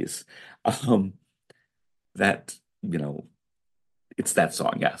 80s. Um, that, you know, it's that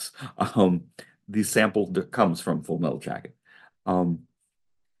song, yes. The sample comes from Full Metal Jacket. Um,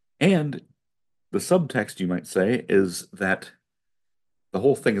 and the subtext, you might say, is that the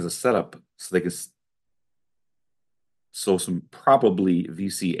whole thing is a setup so some probably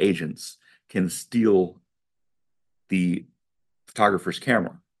VC agents can steal the photographer's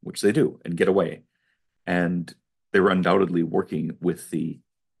camera, which they do, and get away. And they were undoubtedly working with the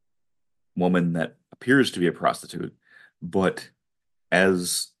woman that appears to be a prostitute, but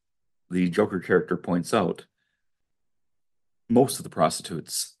as the Joker character points out, most of the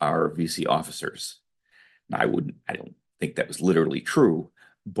prostitutes are VC officers. Now, I don't think that was literally true,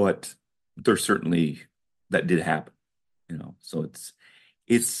 but there's certainly that did happen, So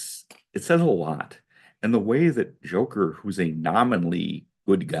it says a lot. And the way that Joker, who's a nominally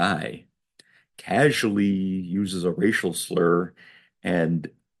good guy, casually uses a racial slur and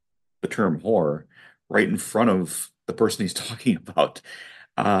the term whore right in front of the person he's talking about,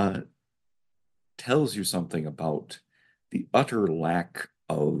 uh, tells you something about the utter lack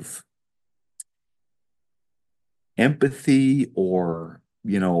of empathy or,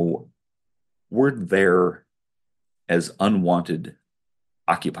 we're there as unwanted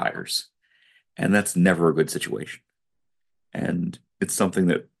occupiers. And that's never a good situation. And it's something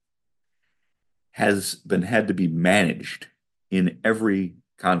that has been had to be managed in every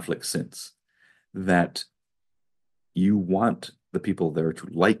conflict since, that you want the people there to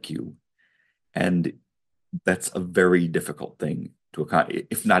like you. And that's a very difficult thing to accomplish,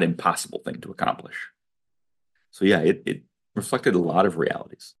 if not impossible thing to accomplish. So yeah, it reflected a lot of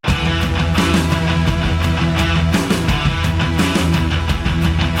realities.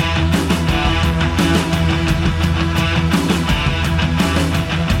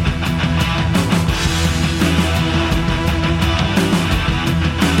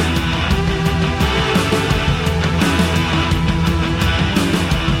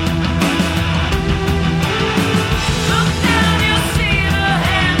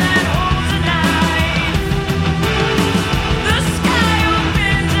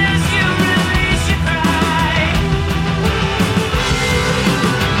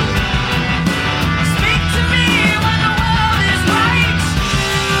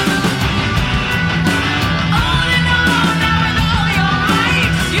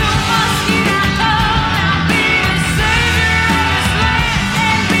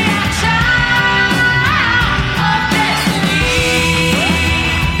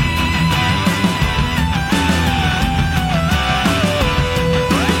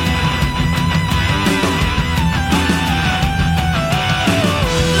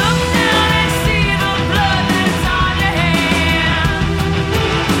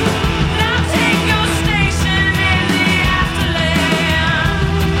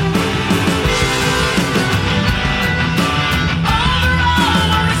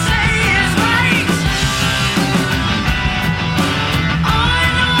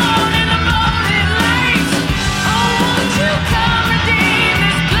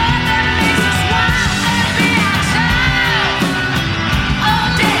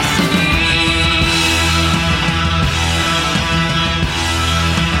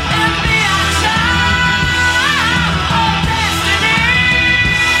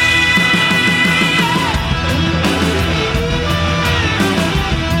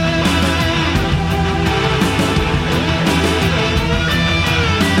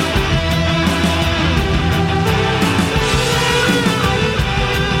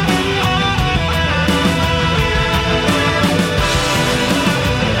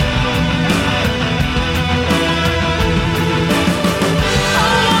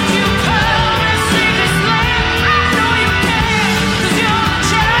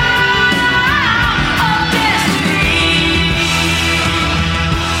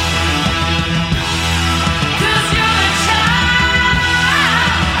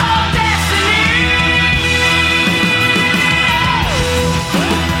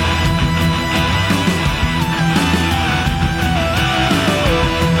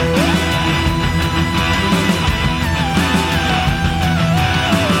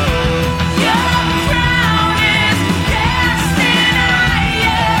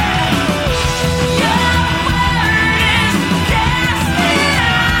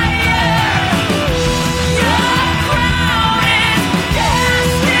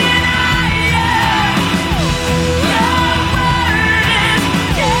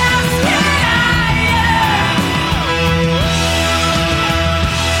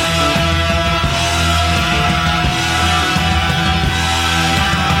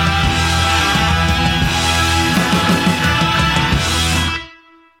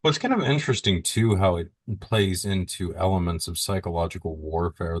 Well, it's kind of interesting too how it plays into elements of psychological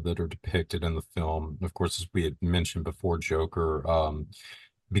warfare that are depicted in the film. Of course, as we had mentioned before, Joker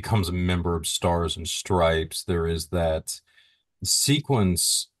becomes a member of Stars and Stripes. There is that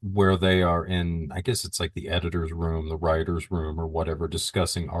sequence where they are in, I guess it's like the editor's room, the writer's room, or whatever,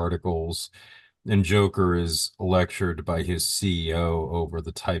 discussing articles. And Joker is lectured by his CEO over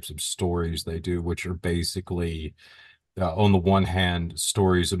the types of stories they do, which are basically on the one hand,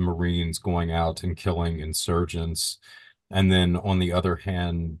 stories of Marines going out and killing insurgents, and then on the other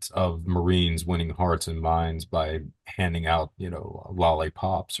hand, of Marines winning hearts and minds by handing out,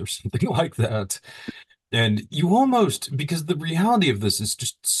 lollipops or something like that. And you almost, because the reality of this is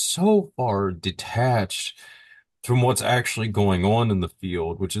just so far detached from what's actually going on in the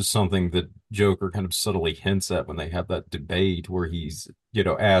field, which is something that Joker kind of subtly hints at when they have that debate where he's,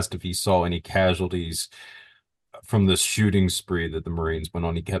 asked if he saw any casualties from this shooting spree that the Marines went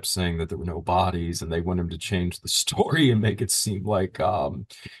on. He kept saying that there were no bodies, and they want him to change the story and make it seem like an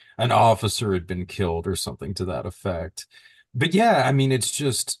officer had been killed or something to that effect. But yeah, I mean, it's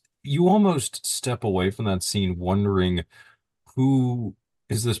just you almost step away from that scene wondering who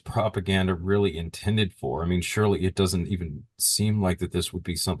is this propaganda really intended for? I mean, surely it doesn't even seem like that this would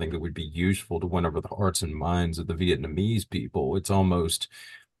be something that would be useful to win over the hearts and minds of the Vietnamese people. It's almost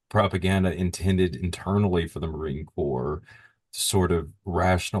propaganda intended internally for the Marine Corps to sort of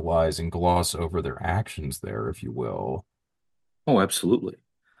rationalize and gloss over their actions there, if you will. Oh, absolutely.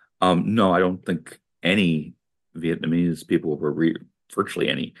 No, I don't think any Vietnamese people were virtually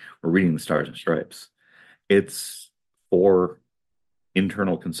any were reading the Stars and Stripes. It's for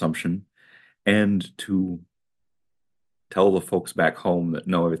internal consumption and to tell the folks back home that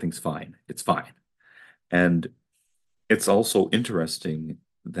no, everything's fine. It's fine. And it's also interesting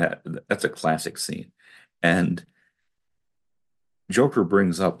that that's a classic scene. And Joker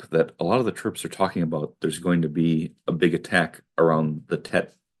brings up that a lot of the troops are talking about there's going to be a big attack around the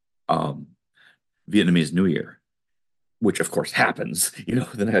Tet um, Vietnamese New Year, which of course happens,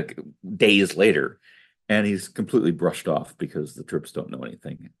 the days later. And he's completely brushed off because the troops don't know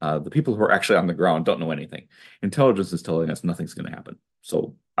anything. The people who are actually on the ground don't know anything. Intelligence is telling us nothing's going to happen.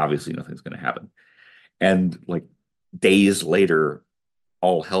 So obviously nothing's going to happen. And like days later,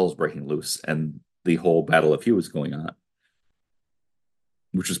 all hell's breaking loose and the whole Battle of Hue is going on,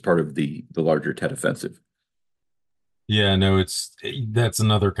 which is part of the larger Tet offensive. Yeah, no, that's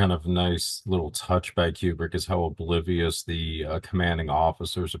another kind of nice little touch by Kubrick is how oblivious the commanding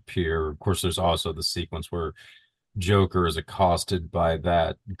officers appear. Of course, there's also the sequence where Joker is accosted by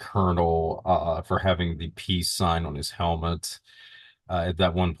that colonel for having the peace sign on his helmet. At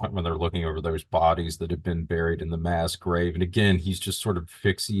that one point when they're looking over those bodies that have been buried in the mass grave. And again, he's just sort of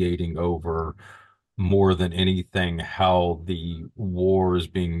fixating over more than anything how the war is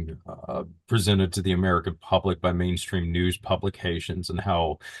being presented to the American public by mainstream news publications and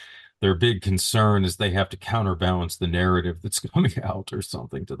how their big concern is they have to counterbalance the narrative that's coming out or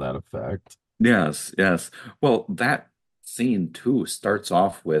something to that effect. Yes, yes. Well, that scene too starts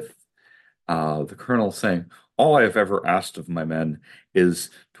off with the colonel saying, "All I have ever asked of my men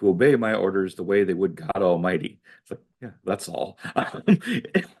is to obey my orders the way they would God Almighty." It's like, yeah, that's all.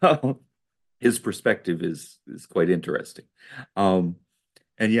 His perspective is quite interesting. Um,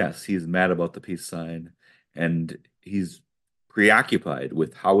 and yes, he's mad about the peace sign, and he's preoccupied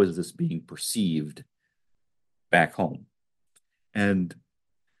with how is this being perceived back home. And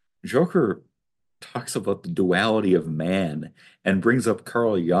Joker talks about the duality of man and brings up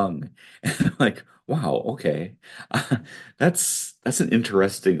Carl Jung. And I'm like, wow, okay. That's an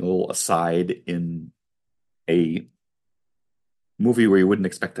interesting little aside in a movie where you wouldn't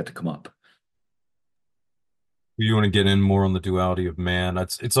expect that to come up. You want to get in more on the duality of man.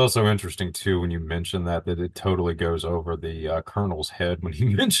 It's also interesting too when you mention that it totally goes over the colonel's head when he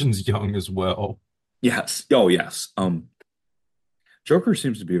mentions Young as well. Yes. Oh, yes. Joker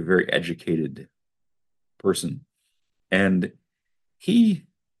seems to be a very educated person, and he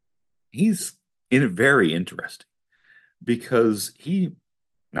he's in very interesting because he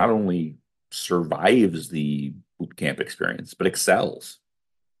not only survives the boot camp experience, but excels.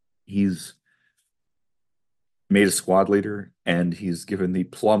 He's made a squad leader and he's given the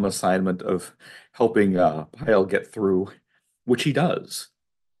plum assignment of helping Pyle get through, which he does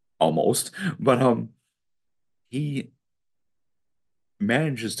almost. But he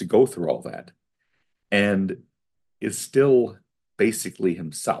manages to go through all that and is still basically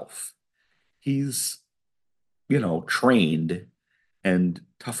himself. He's, trained and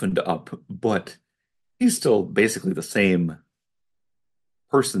toughened up, but he's still basically the same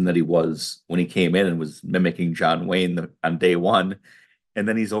person that he was when he came in and was mimicking John Wayne on day one. And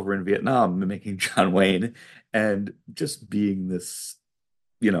then he's over in Vietnam mimicking John Wayne and just being this,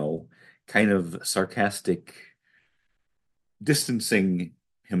 you know, kind of sarcastic, distancing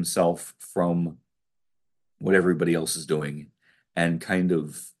himself from what everybody else is doing and kind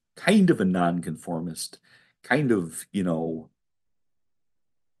of a nonconformist, kind of, an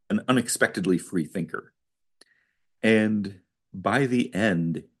unexpectedly free thinker. And by the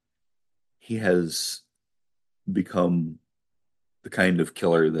end, he has become the kind of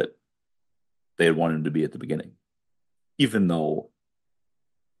killer that they had wanted him to be at the beginning. Even though,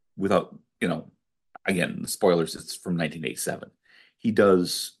 without, again, spoilers, it's from 1987. He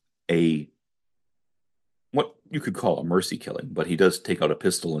does a what you could call a mercy killing, but he does take out a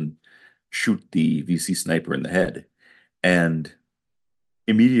pistol and shoot the VC sniper in the head. And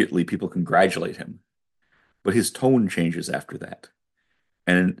immediately people congratulate him. But his tone changes after that.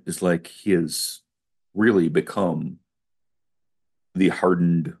 And it's like he has really become the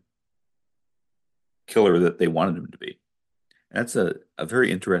hardened killer that they wanted him to be. That's a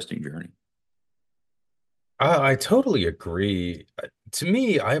very interesting journey. I totally agree. To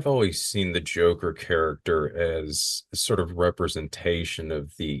me, I've always seen the Joker character as a sort of representation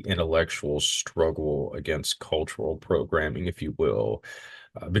of the intellectual struggle against cultural programming, if you will.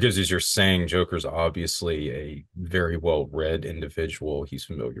 Because as you're saying, Joker's obviously a very well-read individual. He's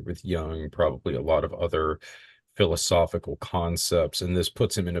familiar with Jung, probably a lot of other philosophical concepts, and this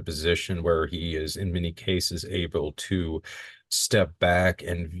puts him in a position where he is, in many cases, able to step back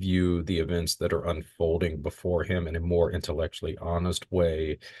and view the events that are unfolding before him in a more intellectually honest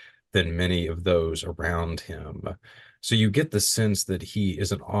way than many of those around him. So you get the sense that he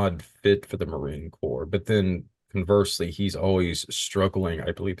is an odd fit for the Marine Corps, but then conversely, he's always struggling,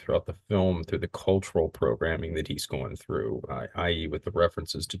 I believe, throughout the film through the cultural programming that he's going through, i.e., with the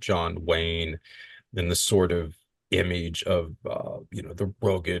references to John Wayne and the sort of image of the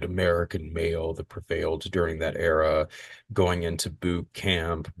rugged American male that prevailed during that era, going into boot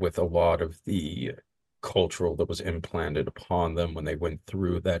camp with a lot of the cultural that was implanted upon them when they went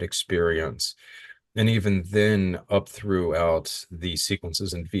through that experience. And even then, up throughout the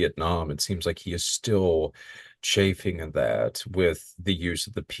sequences in Vietnam, it seems like he is still chafing at that with the use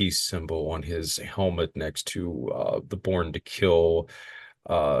of the peace symbol on his helmet next to the Born to Kill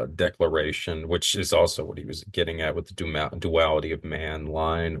declaration, which is also what he was getting at with the duality of man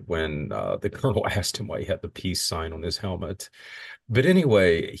line when the colonel asked him why he had the peace sign on his helmet. But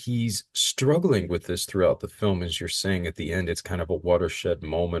anyway, he's struggling with this throughout the film. As you're saying at the end, it's kind of a watershed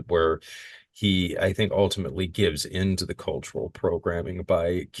moment where he, I think, ultimately gives in to the cultural programming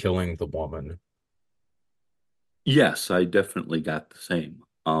by killing the woman. Yes, I definitely got the same.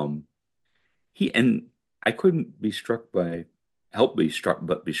 He and I couldn't be struck by, help be struck,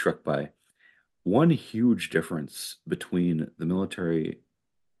 but be struck by one huge difference between the military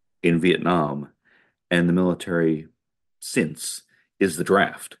in Vietnam and the military since is the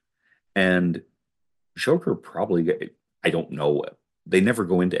draft. And Joker probably, I don't know, they never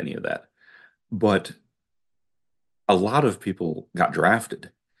go into any of that. But a lot of people got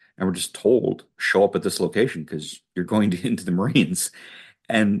drafted and were just told, show up at this location because you're going to, into the Marines.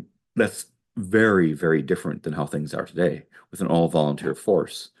 And that's very, very different than how things are today with an all volunteer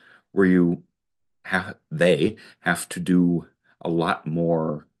force, where they have to do a lot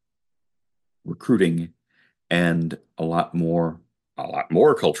more recruiting and a lot more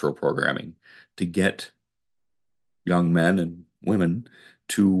cultural programming to get young men and women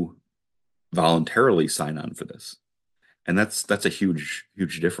to voluntarily sign on for this. And that's a huge,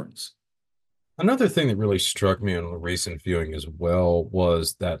 huge difference. Another thing that really struck me on a recent viewing as well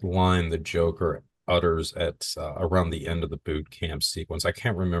was that line the Joker utters at around the end of the boot camp sequence. I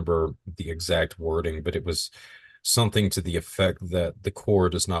can't remember the exact wording, but it was something to the effect that the Corps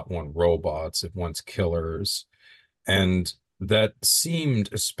does not want robots, it wants killers. And that seemed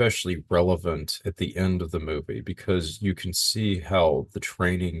especially relevant at the end of the movie because you can see how the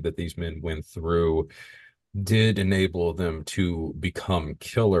training that these men went through did enable them to become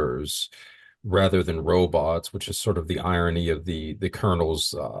killers rather than robots, which is sort of the irony of the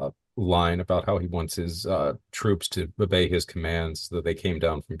colonel's line about how he wants his troops to obey his commands, that they came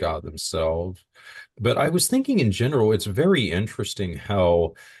down from God themselves. But I was thinking in general, it's very interesting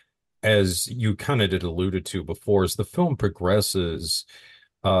how, as you kind of did alluded to before, as the film progresses,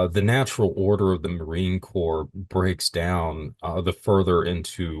 the natural order of the Marine Corps breaks down the further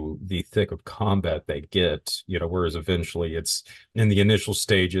into the thick of combat they get, whereas eventually it's in the initial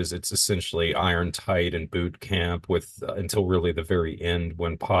stages, it's essentially iron tight and boot camp with until really the very end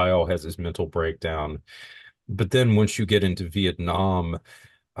when Pyle has his mental breakdown. But then once you get into Vietnam,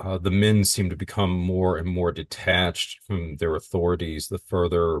 the men seem to become more and more detached from their authorities the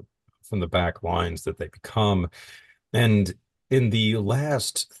further from the back lines that they become. And in the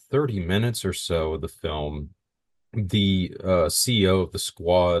last 30 minutes or so of the film, the CEO of the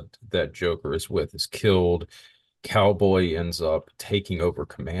squad that Joker is with is killed. Cowboy ends up taking over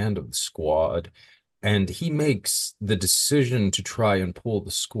command of the squad, and he makes the decision to try and pull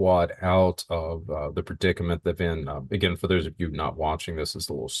the squad out of the predicament they've in. Again, for those of you not watching, this is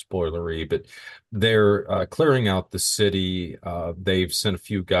a little spoilery, but they're clearing out the city. They've sent a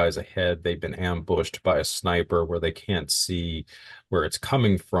few guys ahead. They've been ambushed by a sniper where they can't see where it's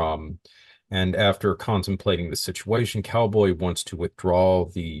coming from. And after contemplating the situation, Cowboy wants to withdraw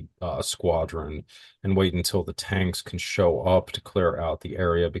the squadron and wait until the tanks can show up to clear out the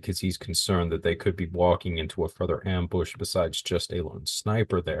area because he's concerned that they could be walking into a further ambush besides just a lone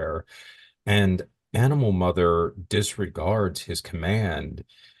sniper there. And Animal Mother disregards his command,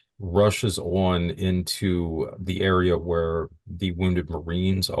 rushes on into the area where the wounded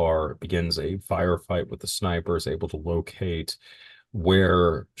Marines are, begins a firefight with the snipers, able to locate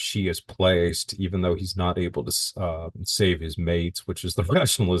where she is placed, even though he's not able to save his mates, which is the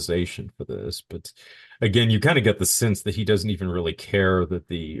rationalization for this. But again, you kind of get the sense that he doesn't even really care that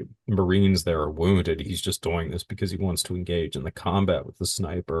the Marines there are wounded. He's just doing this because he wants to engage in the combat with the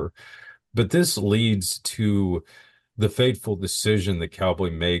sniper. But this leads to the fateful decision that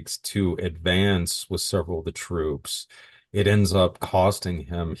Cowboy makes to advance with several of the troops. It ends up costing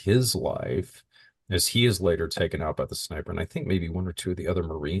him his life. as he is later taken out by the sniper. And I think maybe one or two of the other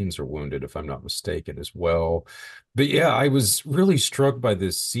Marines are wounded, if I'm not mistaken, as well. But yeah, I was really struck by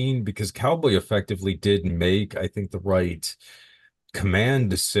this scene because Cowboy effectively did make, I think, the right command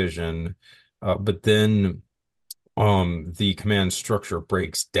decision. But then the command structure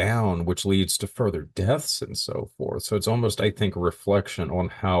breaks down, which leads to further deaths and so forth. So it's almost, I think, a reflection on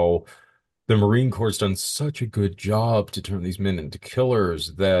how the Marine Corps has done such a good job to turn these men into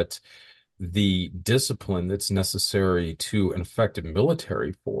killers that the discipline that's necessary to an effective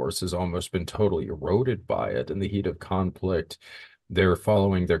military force has almost been totally eroded by it. In the heat of conflict, they're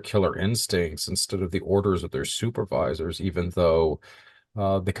following their killer instincts instead of the orders of their supervisors, even though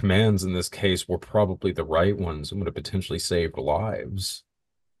the commands in this case were probably the right ones and would have potentially saved lives.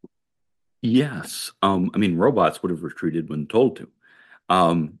 Yes. I mean, robots would have retreated when told to.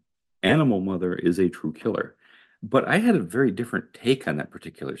 Um, Animal Mother is a true killer. But I had a very different take on that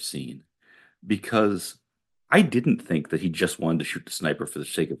particular scene because I didn't think that he just wanted to shoot the sniper for the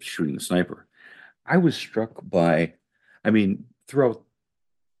sake of shooting the sniper. I was struck by, I mean, throughout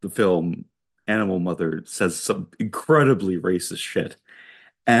the film, Animal Mother says some incredibly racist shit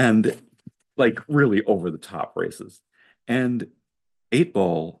and like really over the top racist. And Eight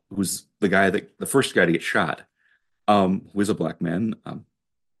Ball, who's the first guy to get shot, who is a black man,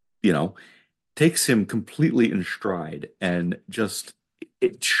 you know, takes him completely in stride and just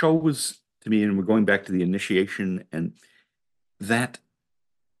it shows to me, and we're going back to the initiation and that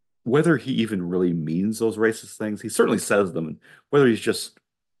whether he even really means those racist things, he certainly says them, and whether he's just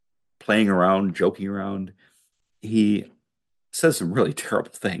playing around, joking around, he says some really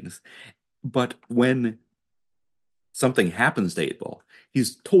terrible things. But when something happens to Eight Ball,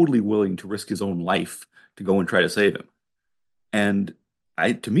 he's totally willing to risk his own life to go and try to save him. And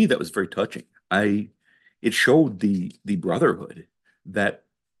to me, that was very touching. It showed the brotherhood that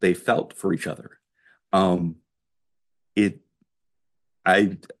they felt for each other. Um, it,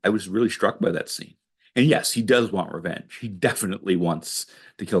 I was really struck by that scene. And yes, he does want revenge. He definitely wants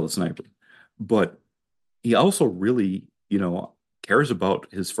to kill the sniper, but he also really, cares about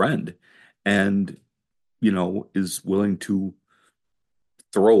his friend, and is willing to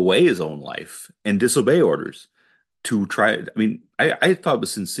throw away his own life and disobey orders to try. I mean, I thought it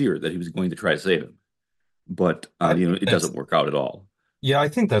was sincere that he was going to try to save him, but I think it that's doesn't work out at all. Yeah, I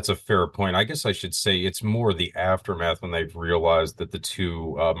think that's a fair point. I guess I should say it's more the aftermath when they've realized that the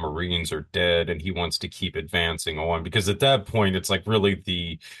two Marines are dead and he wants to keep advancing on because at that point it's like really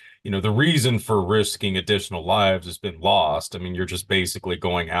the reason for risking additional lives has been lost. I mean, you're just basically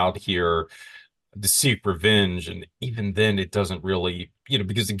going out here to seek revenge. And even then, it doesn't really,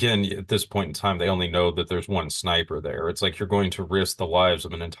 because again, at this point in time, they only know that there's one sniper there. It's like you're going to risk the lives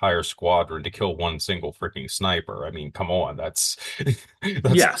of an entire squadron to kill one single freaking sniper. I mean, come on, that's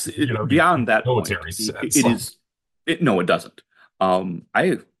that's Yes, the beyond that point, military sense. it is. No, it doesn't.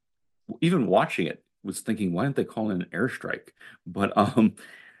 I even watching it was thinking, why didn't they call in an airstrike? But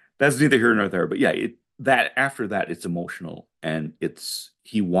that's neither here nor there. But yeah, that after that, it's emotional, and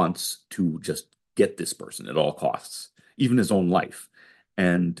he wants to just get this person at all costs, even his own life.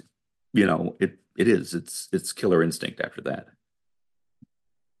 And it's killer instinct after that,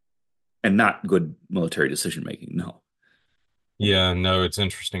 and not good military decision making. No. Yeah, no, it's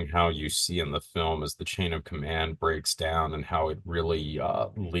interesting how you see in the film as the chain of command breaks down and how it really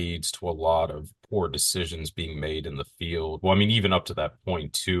leads to a lot of poor decisions being made in the field. Well, I mean, even up to that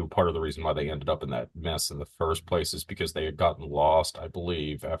point, too, part of the reason why they ended up in that mess in the first place is because they had gotten lost, I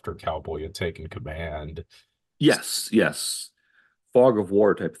believe, after Cowboy had taken command. Yes, yes. Fog of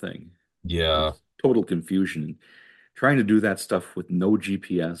war type thing. Yeah. Just total confusion. Trying to do that stuff with no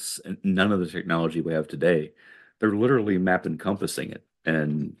GPS and none of the technology we have today. They're literally map encompassing it.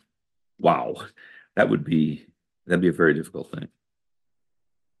 And wow, that'd be a very difficult thing.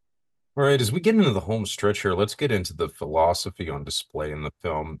 All right, as we get into the home stretch here, let's get into the philosophy on display in the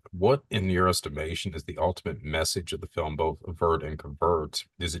film. What, in your estimation, is the ultimate message of the film, both overt and covert?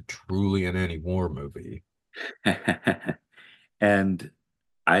 Is it truly an anti-war movie? And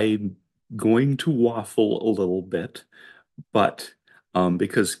I'm going to waffle a little bit, but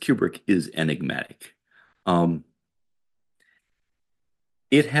because Kubrick is enigmatic. Um,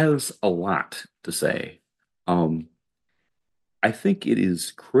 it has a lot to say. Um, I think it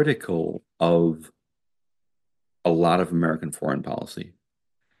is critical of a lot of American foreign policy.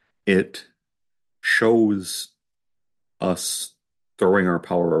 It shows us throwing our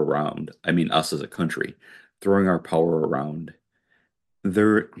power around. I mean, us as a country, throwing our power around.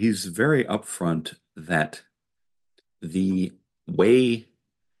 He's very upfront that the way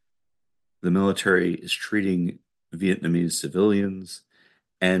the military is treating Vietnamese civilians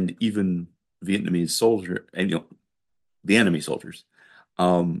and even Vietnamese soldier and the enemy soldiers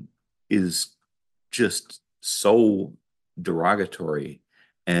um, is just so derogatory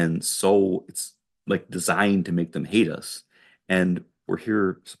and so it's like designed to make them hate us. And we're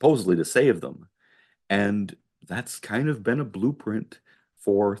here supposedly to save them. And that's kind of been a blueprint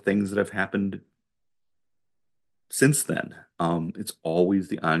for things that have happened since then. It's always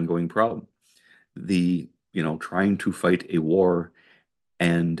the ongoing problem. Trying to fight a war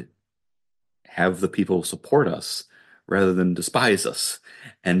and have the people support us rather than despise us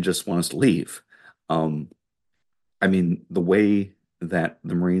and just want us to leave. Um, I mean, the way that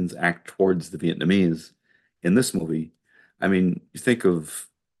the Marines act towards the Vietnamese in this movie, I mean, you think of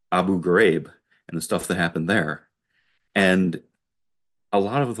Abu Ghraib and the stuff that happened there. And a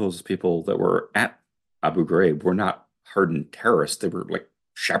lot of those people that were at Abu Ghraib were not hardened terrorists. They were like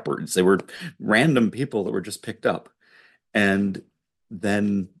shepherds. They were random people that were just picked up and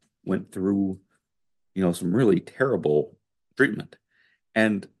then went through, some really terrible treatment.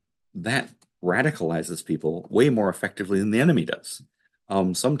 And that radicalizes people way more effectively than the enemy does.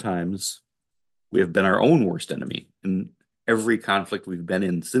 Sometimes we have been our own worst enemy in every conflict we've been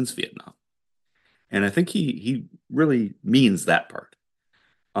in since Vietnam. And I think he really means that part.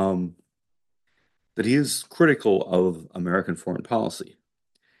 Um, that he is critical of American foreign policy.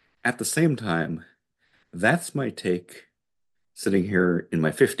 At the same time, that's my take sitting here in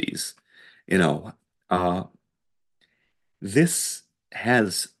my 50s. You know, uh, this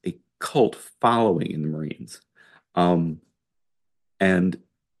has a cult following in the Marines. Um, and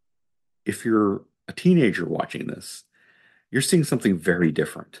if you're a teenager watching this, you're seeing something very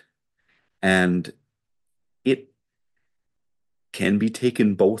different. And it can be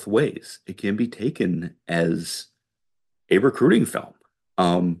taken both ways. It can be taken as a recruiting film.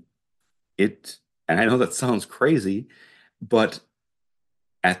 Um, and I know that sounds crazy, but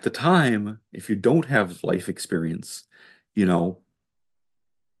at the time, if you don't have life experience, you know,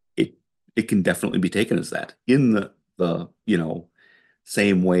 it it can definitely be taken as that in the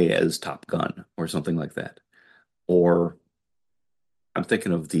same way as Top Gun or something like that. Or I'm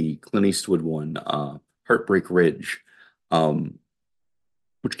thinking of the Clint Eastwood one, Heartbreak Ridge, um,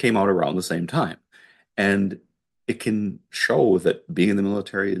 which came out around the same time. And it can show that being in the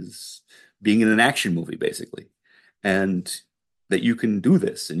military is being in an action movie, basically, and that you can do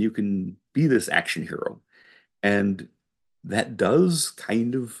this and you can be this action hero. And that does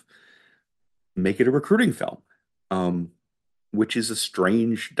kind of make it a recruiting film, um, which is a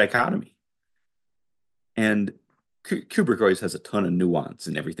strange dichotomy. And Kubrick always has a ton of nuance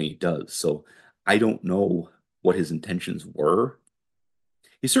in everything he does. So I don't know what his intentions were.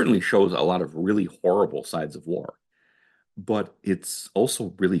 He certainly shows a lot of really horrible sides of war, but it's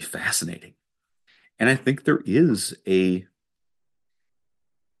also really fascinating. And I think there is a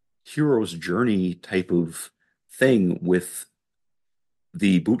hero's journey type of thing with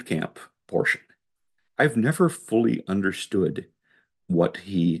the boot camp portion. I've never fully understood what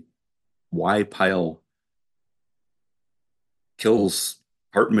why Pyle kills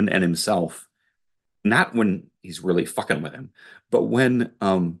Hartman and himself, not when he's really fucking with him, but when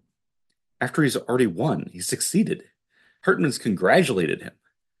after he's already won, he succeeded. Hartman's congratulated him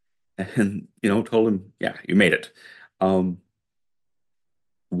and told him, yeah, you made it. Um,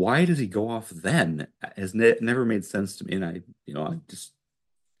 why does he go off then? Has never made sense to me, and I just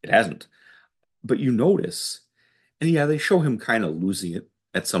it hasn't. But you notice, and yeah, they show him kind of losing it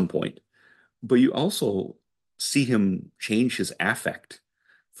at some point, but you also see him change his affect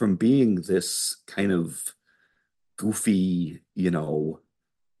from being this kind of goofy,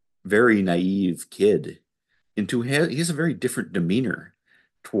 very naive kid into he has a very different demeanor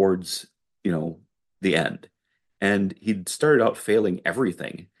towards, you know, the end. And he'd started out failing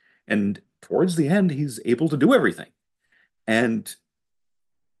everything. And towards the end, he's able to do everything. And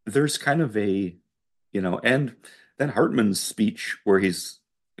there's kind of and then Hartman's speech where he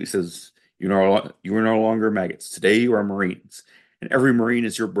says, you are no longer maggots. Today you are Marines, and every Marine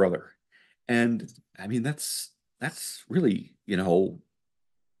is your brother. And I mean, that's really,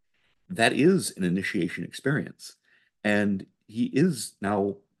 that is an initiation experience. And he's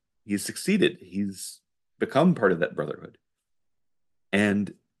succeeded. He's become part of that brotherhood.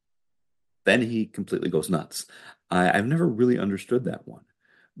 And then he completely goes nuts. I've never really understood that one,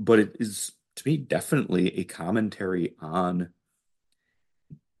 but it is to me definitely a commentary on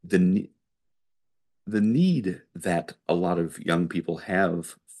the the need that a lot of young people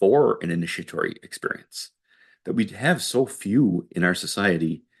have for an initiatory experience. That we have so few in our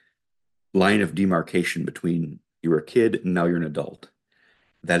society line of demarcation between you were a kid and now you're an adult.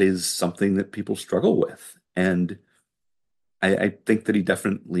 That is something that people struggle with. And I think that he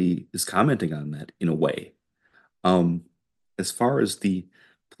definitely is commenting on that in a way. Um, as far as the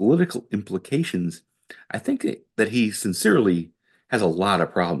political implications, I think that he sincerely has a lot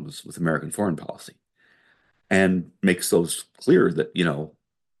of problems with American foreign policy and makes those clear that,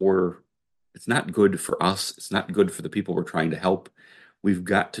 we're it's not good for us, it's not good for the people we're trying to help. We've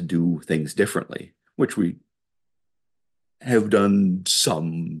got to do things differently, which we have done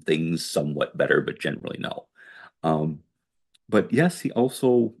some things somewhat better, but generally no. Um, but yes, he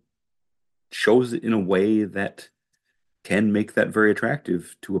also shows it in a way that can make that very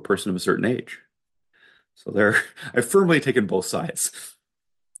attractive to a person of a certain age. So there, I've firmly taken both sides.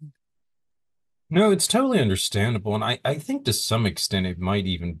 No, it's totally understandable. And I think to some extent it might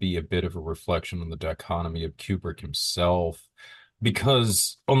even be a bit of a reflection on the dichotomy of Kubrick himself.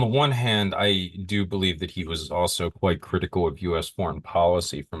 Because on the one hand, I do believe that he was also quite critical of U.S. foreign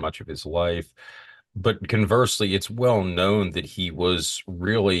policy for much of his life. But conversely, it's well known that he was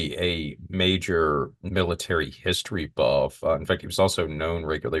really a major military history buff. In fact, he was also known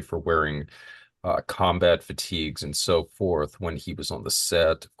regularly for wearing combat fatigues and so forth when he was on the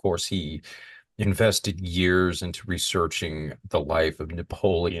set. Of course, he invested years into researching the life of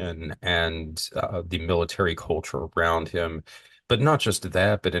Napoleon and the military culture around him. But not just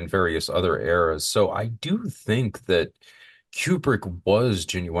that, but in various other eras. So I do think that Kubrick was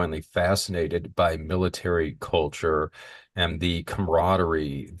genuinely fascinated by military culture and the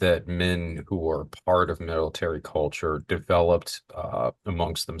camaraderie that men who are part of military culture developed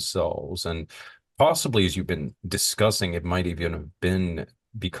amongst themselves. And possibly, as you've been discussing, it might even have been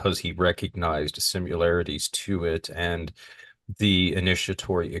because he recognized similarities to it and the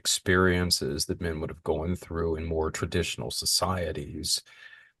initiatory experiences that men would have gone through in more traditional societies.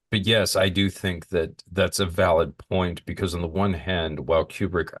 But yes, I do think that that's a valid point because on the one hand, while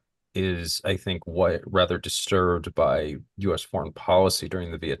Kubrick is, I think, what rather disturbed by U.S. foreign policy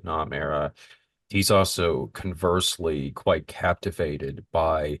during the Vietnam era, he's also conversely quite captivated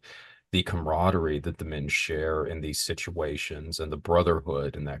by the camaraderie that the men share in these situations and the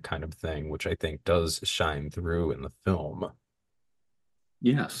brotherhood and that kind of thing, which I think does shine through in the film.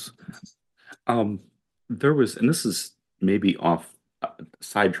 Yes. Um, there was, and this is maybe off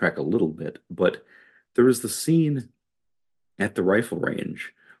sidetrack a little bit, but there was the scene at the rifle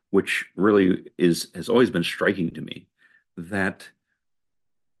range, which really has always been striking to me, that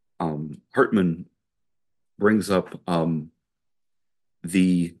Hartman brings up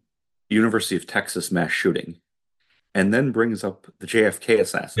the University of Texas mass shooting, and then brings up the JFK Yeah,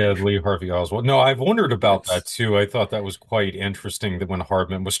 assassination. Lee Harvey Oswald. No, I've wondered about that Yes. too. I thought that was quite interesting that when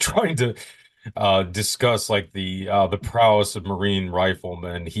Hardman was trying to discuss like the prowess of Marine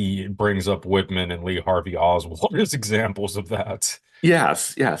riflemen, he brings up Whitman and Lee Harvey Oswald as examples of that.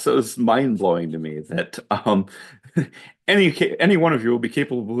 Yes, yes. It was mind-blowing to me that any one of you will be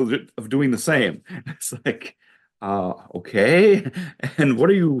capable of doing the same. It's like, okay, and what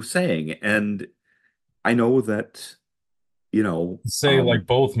are you saying? And I know that, you know, Say like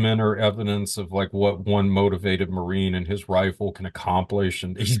both men are evidence of like what one motivated Marine and his rifle can accomplish,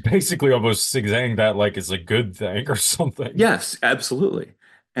 and he's basically almost saying that like it's a good thing or something. yes, absolutely.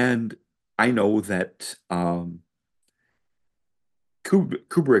 And I know that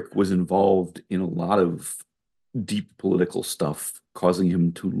Kubrick was involved in a lot of deep political stuff, causing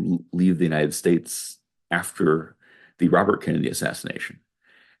him to leave the United States after the Robert Kennedy assassination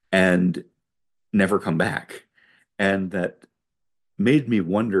and never come back. And that made me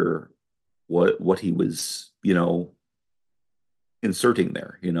wonder what he was, inserting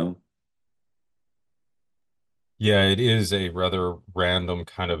there. Yeah, it is a rather random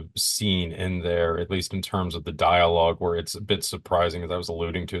kind of scene in there, at least in terms of the dialogue, where it's a bit surprising, as I was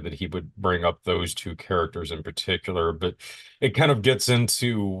alluding to, that he would bring up those two characters in particular. But it kind of gets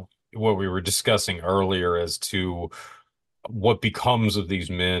into what we were discussing earlier as to what becomes of these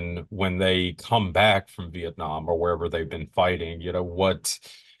men when they come back from Vietnam or wherever they've been fighting. What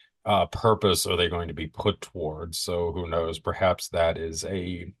purpose are they going to be put towards? So who knows? Perhaps that is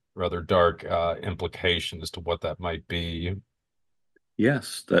a rather dark implication as to what that might be.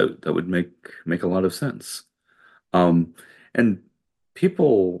 Yes, that would make a lot of sense. Um, and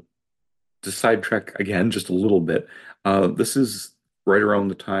people, to sidetrack again just a little bit, this is right around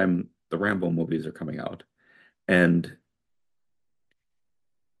the time the Rambo movies are coming out. And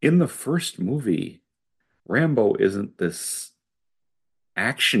in the first movie, Rambo isn't this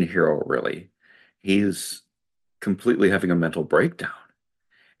action hero, really. He's completely having a mental breakdown.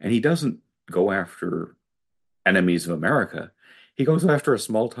 And he doesn't go after enemies of America. He goes after a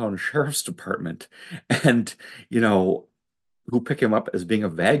small town sheriff's department and, you know, who pick him up as being a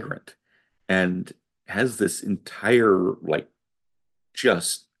vagrant and has this entire like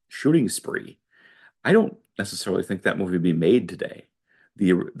just shooting spree. I don't necessarily think that movie would be made today.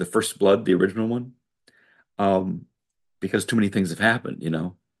 The First Blood, the original one, um, because too many things have happened, you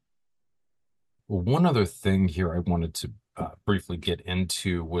know. Well, one other thing here I wanted to briefly get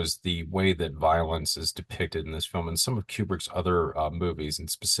into was the way that violence is depicted in this film and some of Kubrick's other movies, and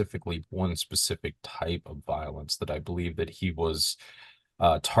specifically one specific type of violence that I believe that he was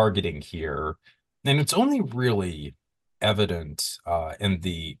targeting here. And it's only really evident in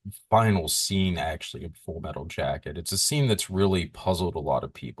the final scene, actually, of Full Metal Jacket. It's a scene that's really puzzled a lot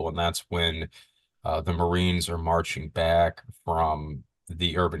of people, and that's when the Marines are marching back from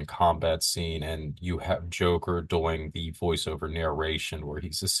the urban combat scene, and you have Joker doing the voiceover narration where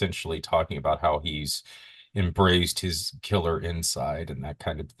he's essentially talking about how he's embraced his killer inside and that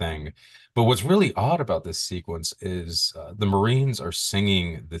kind of thing. But what's really odd about this sequence is the Marines are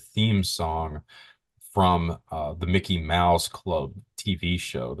singing the theme song from the Mickey Mouse Club TV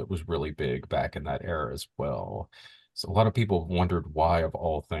show that was really big back in that era as well. So a lot of people have wondered why, of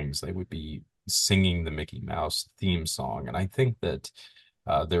all things, they would be singing the Mickey Mouse theme song. And I think that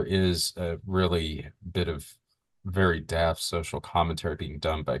there is a really bit of very daft social commentary being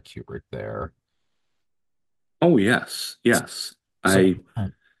done by Kubrick there. Oh yes, yes. So, I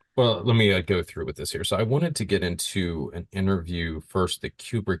well, let me go through with this here. So, I wanted to get into an interview first that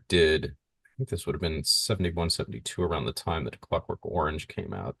Kubrick did. I think this would have been 71, 72, around the time that Clockwork Orange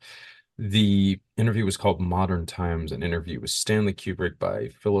came out. The interview was called Modern Times, an interview with Stanley Kubrick by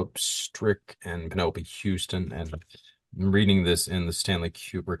Philip Strick and Penelope Houston. And I'm reading this in the Stanley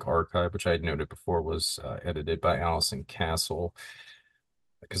Kubrick archive, which I had noted before was edited by Alison Castle,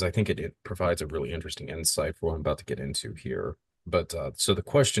 because I think it provides a really interesting insight for what I'm about to get into here. But so the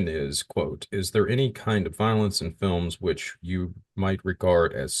question is, quote, is there any kind of violence in films which you might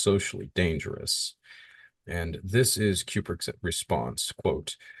regard as socially dangerous? And this is Kubrick's response,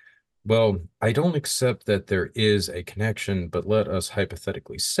 quote, well, I don't accept that there is a connection, but let us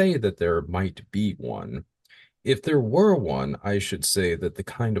hypothetically say that there might be one. If there were one, I should say that the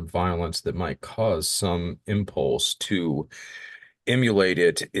kind of violence that might cause some impulse to emulate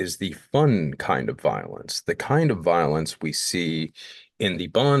it is the fun kind of violence, the kind of violence we see in the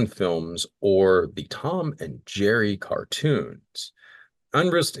Bond films or the Tom and Jerry cartoons.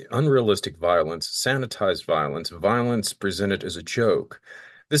 Unrealistic violence, sanitized violence, violence presented as a joke.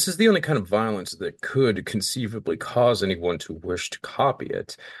 This is the only kind of violence that could conceivably cause anyone to wish to copy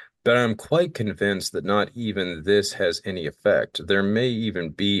it. But I'm quite convinced that not even this has any effect. There may even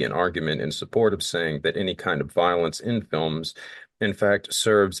be an argument in support of saying that any kind of violence in films, in fact,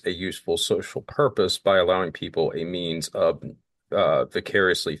 serves a useful social purpose by allowing people a means of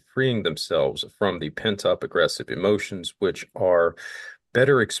vicariously freeing themselves from the pent-up aggressive emotions which are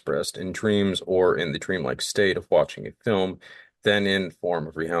better expressed in dreams or in the dreamlike state of watching a film than in form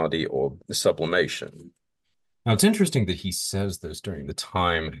of reality or sublimation. Now, it's interesting that he says this during the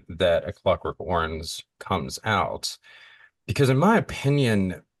time that A Clockwork Orange comes out, because in my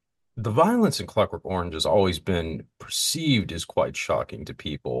opinion, the violence in Clockwork Orange has always been perceived as quite shocking to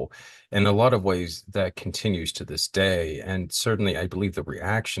people. In a lot of ways, that continues to this day. And certainly, I believe the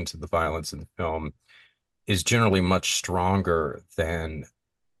reaction to the violence in the film is generally much stronger than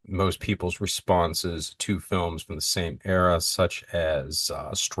most people's responses to films from the same era, such as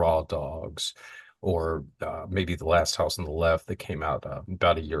Straw Dogs or maybe The Last House on the Left that came out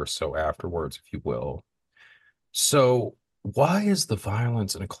about a year or so afterwards, if you will. So, why is the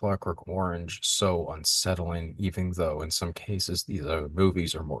violence in A Clockwork Orange so unsettling, even though in some cases these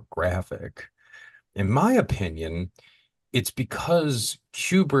movies are more graphic? In my opinion, it's because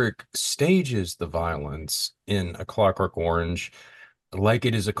Kubrick stages the violence in A Clockwork Orange like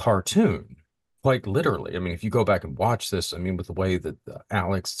it is a cartoon, quite literally. I mean, if you go back and watch this, I mean, with the way that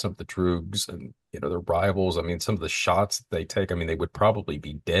Alex, some of the Droogs, and their rivals, I mean, some of the shots that they take, I mean, they would probably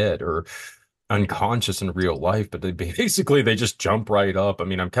be dead or unconscious in real life, but basically they just jump right up. I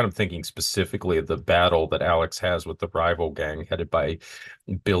mean, I'm kind of thinking specifically of the battle that Alex has with the rival gang headed by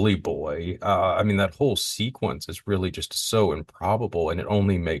Billy Boy. I mean, that whole sequence is really just so improbable, and it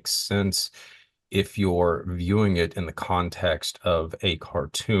only makes sense if you're viewing it in the context of a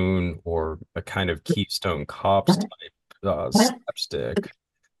cartoon or a kind of Keystone Cops type slapstick,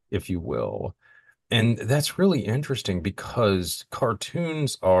 if you will. And that's really interesting because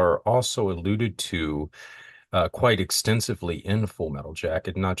cartoons are also alluded to quite extensively in Full Metal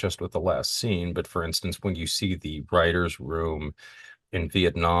Jacket, not just with the last scene, but for instance, when you see the writer's room in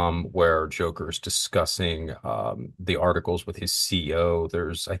Vietnam where Joker is discussing the articles with his CO.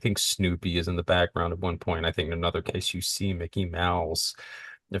 I think Snoopy is in the background at one point. I think in another case you see Mickey Mouse.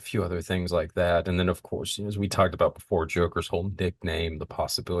 a few other things like that. And then, of course, as we talked about before, Joker's whole nickname, the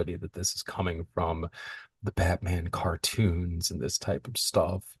possibility that this is coming from the Batman cartoons and this type of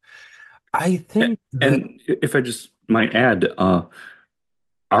stuff. I think that, And if I just might add,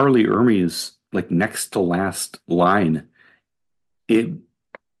 Arlie Ermey's like next to last line, it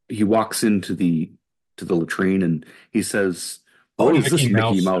he walks into the latrine and he says, oh, "What and is Mickey this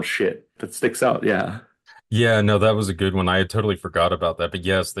Mickey Mouse. Mouse shit that sticks out?" Yeah. Yeah, no, that was a good one. I had totally forgot about that. But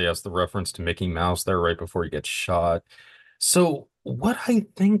yes, the reference to Mickey Mouse there right before he gets shot. So, what I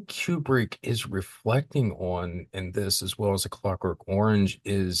think Kubrick is reflecting on in this, as well as A Clockwork Orange,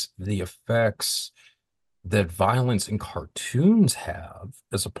 is the effects that violence in cartoons have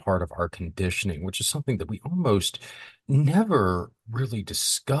as a part of our conditioning, which is something that we almost never really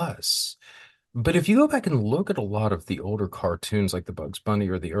discuss. But if you go back and look at a lot of the older cartoons, like the Bugs Bunny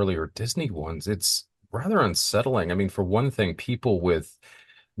or the earlier Disney ones, it's rather unsettling. I mean, for one thing, people with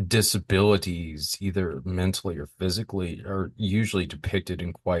disabilities, either mentally or physically, are usually depicted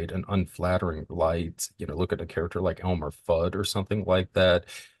in quite an unflattering light. Look at a character like Elmer Fudd or something like that.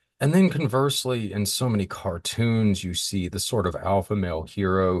 And then conversely, in so many cartoons, you see the sort of alpha male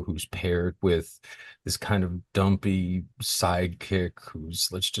hero who's paired with this kind of dumpy sidekick who's,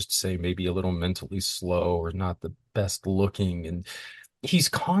 let's just say, maybe a little mentally slow or not the best looking. And the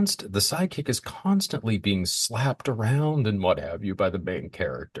sidekick is constantly being slapped around and what have you by the main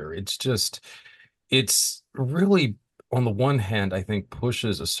character. It's really, on the one hand, I think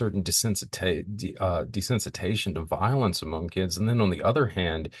pushes a certain desensitization to violence among kids. And then on the other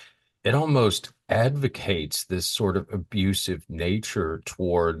hand, it almost advocates this sort of abusive nature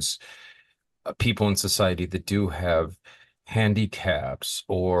towards people in society that do have handicaps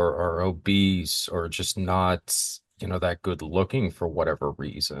or are obese or just not, that good looking for whatever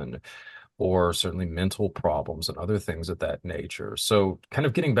reason, or certainly mental problems and other things of that nature. So, kind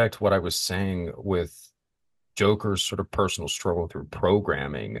of getting back to what I was saying with Joker's sort of personal struggle through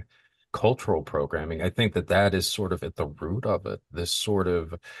programming, cultural programming, I think that that is sort of at the root of it. This sort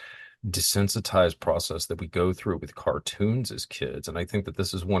of desensitized process that we go through with cartoons as kids. And I think that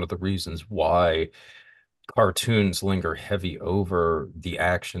this is one of the reasons why cartoons linger heavy over the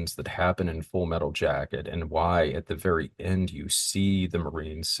actions that happen in Full Metal Jacket, and why at the very end you see the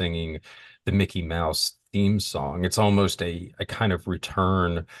Marines singing the Mickey Mouse theme song. It's almost a kind of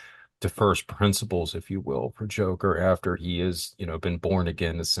return to first principles, if you will, for Joker after he has, been born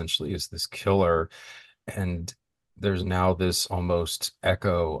again essentially as this killer. And there's now this almost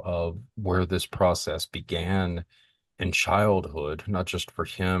echo of where this process began in childhood, not just for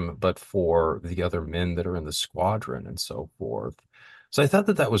him, but for the other men that are in the squadron and so forth. So I thought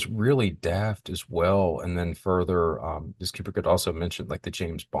that that was really daft as well. And then further, this Kubrick could also mention like the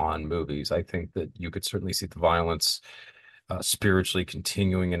James Bond movies. I think that you could certainly see the violence spiritually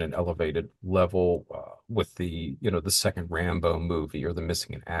continuing in an elevated level with the second Rambo movie or the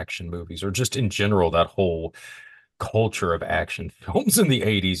Missing in Action movies, or just in general that whole culture of action films in the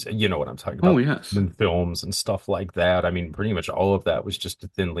 80s. You know what I'm talking Oh, about, yes. and films and stuff like that. I mean, pretty much all of that was just a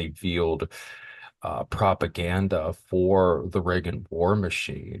thinly veiled propaganda for the Reagan war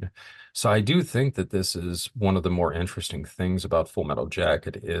machine. So I do think that this is one of the more interesting things about Full Metal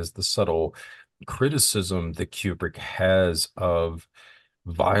Jacket is the subtle criticism that Kubrick has of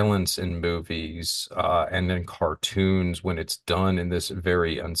violence in movies and in cartoons when it's done in this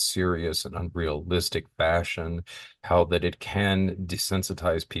very unserious and unrealistic fashion, how that it can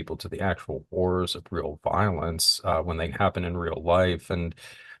desensitize people to the actual horrors of real violence when they happen in real life. And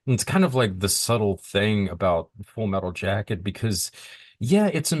it's kind of like the subtle thing about Full Metal Jacket because, yeah,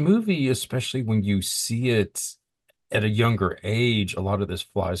 it's a movie, especially when you see it at a younger age, a lot of this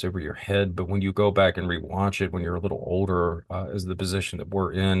flies over your head. But when you go back and rewatch it when you're a little older, as the position that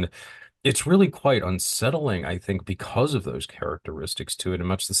we're in, it's really quite unsettling, I think, because of those characteristics to it, in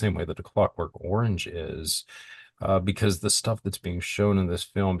much the same way that A Clockwork Orange is. Because the stuff that's being shown in this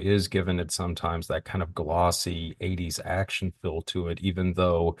film is given it sometimes that kind of glossy 80s action feel to it, even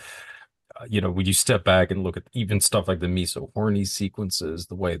though when you step back and look at even stuff like the Me So Horny sequences,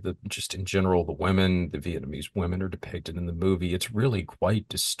 the way that just in general the Vietnamese women are depicted in the movie, it's really quite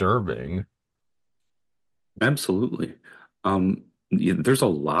disturbing. Absolutely. Yeah, there's a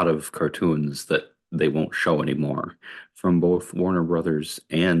lot of cartoons that they won't show anymore from both Warner Brothers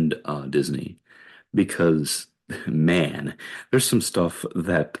and Disney because, man, there's some stuff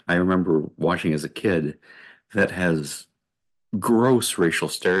that I remember watching as a kid that has gross racial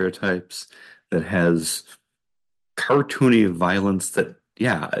stereotypes, that has cartoony violence that,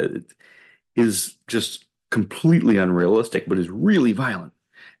 yeah, it is just completely unrealistic, but is really violent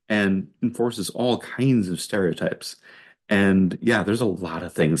and enforces all kinds of stereotypes. And yeah, there's a lot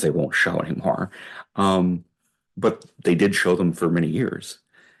of things they won't show anymore. Um, but they did show them for many years.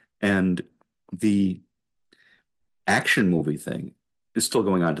 And the action movie thing is still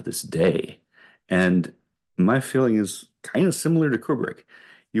going on to this day. And my feeling is kind of similar to Kubrick.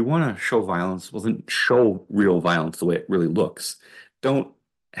 You want to show violence, well, then show real violence the way it really looks. Don't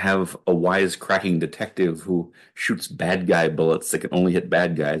have a wisecracking detective who shoots bad guy bullets that can only hit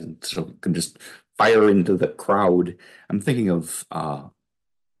bad guys and so can just fire into the crowd. I'm thinking of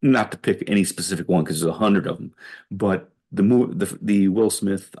not to pick any specific one because there's 100 of them, but the Will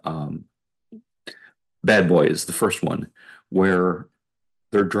Smith Bad Boys, the first one, where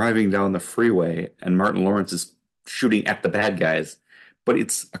they're driving down the freeway and Martin Lawrence is shooting at the bad guys, but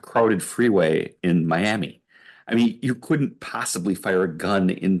it's a crowded freeway in Miami. I mean, you couldn't possibly fire a gun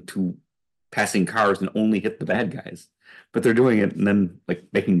into passing cars and only hit the bad guys, but they're doing it and then like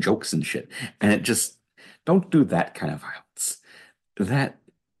making jokes and shit. And it just don't do that kind of violence. That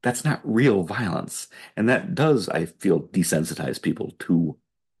that's not real violence. And that does, I feel, desensitize people to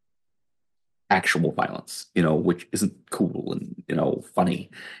actual violence, which isn't cool and, funny,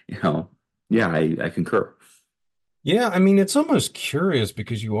 you know. Yeah, I concur. Yeah, I mean, it's almost curious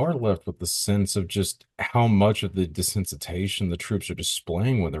because you are left with the sense of just how much of the desensitization the troops are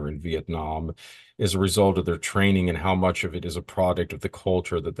displaying when they're in Vietnam is a result of their training and how much of it is a product of the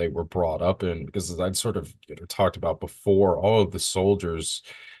culture that they were brought up in. Because as I'd sort of talked about before, all of the soldiers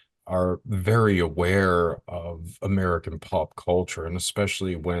are very aware of American pop culture, and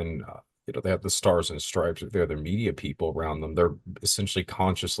especially when they have the stars and stripes, if they're the media people around them, they're essentially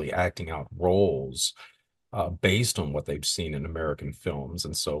consciously acting out roles based on what they've seen in American films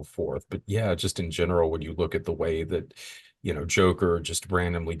and so forth. But yeah, just in general, when you look at the way that, Joker just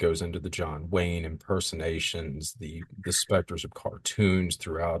randomly goes into the John Wayne impersonations, the specters of cartoons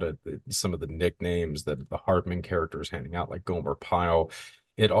throughout it, some of the nicknames that the Hartman character is handing out, like Gomer Pyle,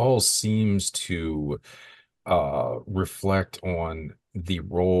 it all seems to reflect on the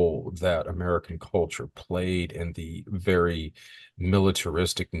role that American culture played and the very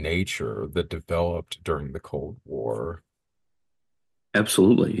militaristic nature that developed during the Cold War.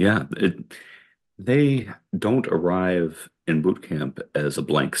 Absolutely. Yeah. They don't arrive in boot camp as a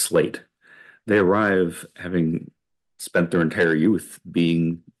blank slate. They arrive having spent their entire youth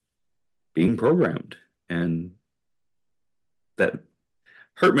being programmed. And that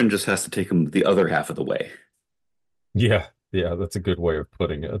Hartman just has to take them the other half of the way. Yeah, yeah, that's a good way of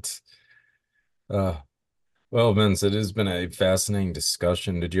putting it. Uh, well, Vince, it has been a fascinating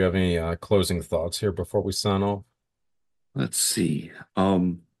discussion. Did you have any closing thoughts here before we sign off? Let's see.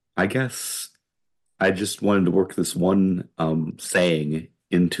 I guess I just wanted to work this one saying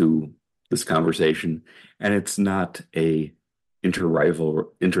into this conversation, and it's not a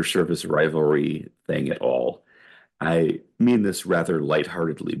inter-service rivalry thing at all. I mean this rather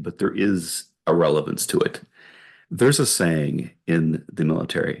lightheartedly, but there is a relevance to it. There's a saying in the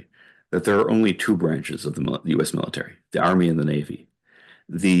military that there are only two branches of the U.S. military, the Army and the Navy.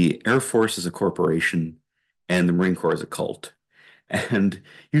 The Air Force is a corporation, and the Marine Corps is a cult. And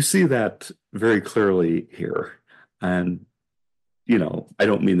you see that very clearly here. And, I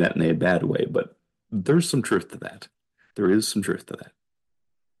don't mean that in a bad way, but there's some truth to that. There is some truth to that.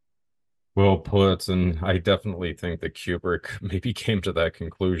 Well put, and I definitely think that Kubrick maybe came to that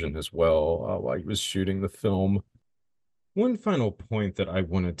conclusion as well while he was shooting the film. One final point that I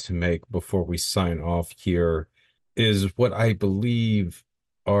wanted to make before we sign off here is what I believe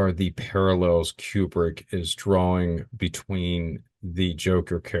are the parallels Kubrick is drawing between the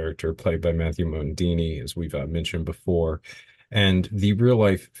Joker character played by Matthew Modini, as we've mentioned before, and the real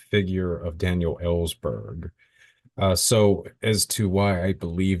life figure of Daniel Ellsberg. So as to why I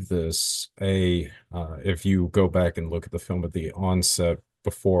believe this, if you go back and look at the film at the onset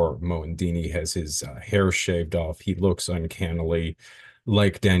before Moandini has his hair shaved off, he looks uncannily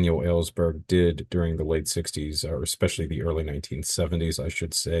like Daniel Ellsberg did during the late 60s, or especially the early 1970s, I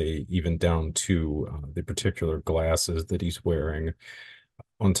should say, even down to the particular glasses that he's wearing.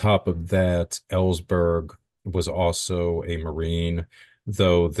 On top of that, Ellsberg was also a Marine,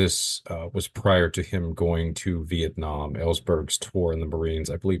 though this was prior to him going to Vietnam. Ellsberg's tour in the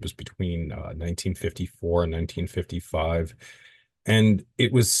Marines, I believe, was between 1954 and 1955. And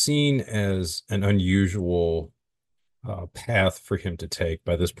it was seen as an unusual path for him to take.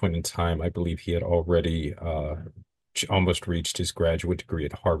 By this point in time, I believe he had already almost reached his graduate degree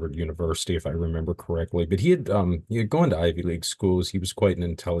at Harvard University, if I remember correctly. But he had gone to Ivy League schools. He was quite an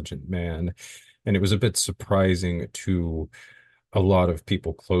intelligent man, and it was a bit surprising to a lot of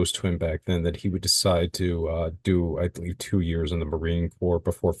people close to him back then that he would decide to I believe, 2 years in the Marine Corps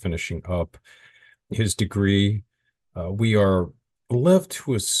before finishing up his degree. We are left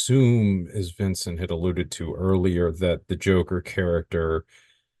to assume, as Vincent had alluded to earlier, that the Joker character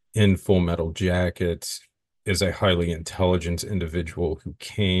in Full Metal Jacket is a highly intelligent individual who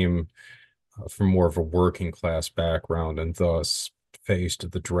came from more of a working class background and thus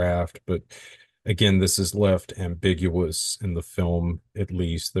faced the draft. But again, this is left ambiguous in the film, at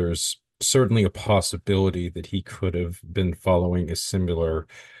least. There's certainly a possibility that he could have been following a similar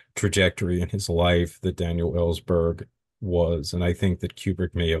trajectory in his life that Daniel Ellsberg was. And I think that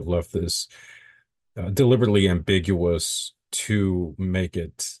Kubrick may have left this deliberately ambiguous to make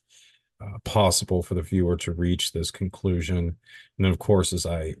it possible for the viewer to reach this conclusion. And then, of course, as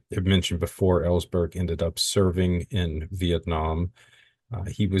I had mentioned before, Ellsberg ended up serving in Vietnam.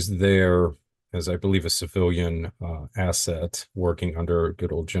 He was there as, I believe, a civilian asset working under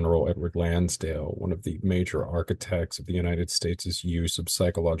good old General Edward Lansdale, one of the major architects of the United States' use of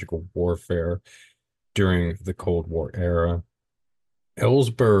psychological warfare during the Cold War era.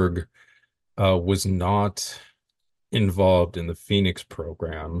 Ellsberg was not involved in the Phoenix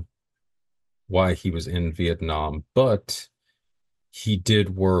program while he was in Vietnam, but he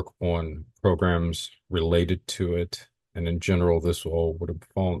did work on programs related to it. And in general, this all would have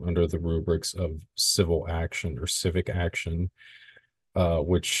fallen under the rubrics of civil action or civic action,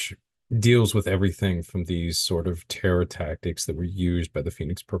 which deals with everything from these sort of terror tactics that were used by the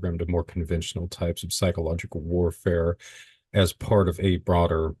Phoenix program to more conventional types of psychological warfare as part of a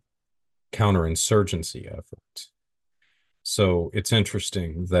broader counterinsurgency effort. So it's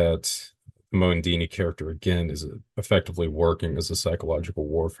interesting that Mondini character again is effectively working as a psychological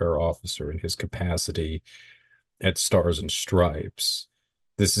warfare officer in his capacity at Stars and Stripes.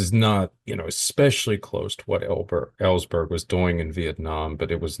 This is not, especially close to what Ellsberg was doing in Vietnam,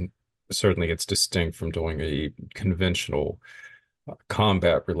 but it was certainly it's distinct from doing a conventional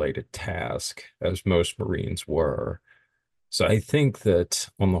combat related task as most Marines were. So I think that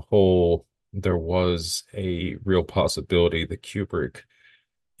on the whole, there was a real possibility that Kubrick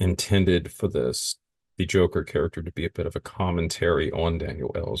intended for the Joker character to be a bit of a commentary on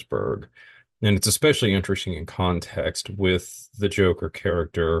Daniel Ellsberg. And it's especially interesting in context with the Joker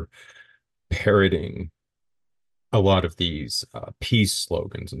character parroting a lot of these peace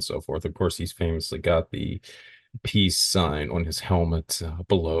slogans and so forth. Of course, he's famously got the peace sign on his helmet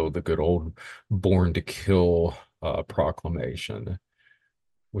below the good old Born to Kill proclamation,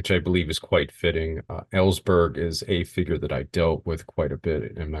 which I believe is quite fitting. Ellsberg is a figure that I dealt with quite a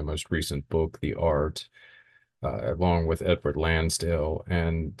bit in my most recent book, The Art, along with Edward Lansdale.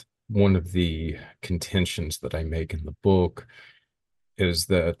 And one of the contentions that I make in the book is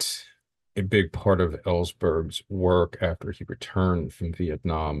that a big part of Ellsberg's work after he returned from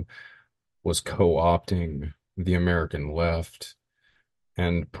Vietnam was co-opting the American left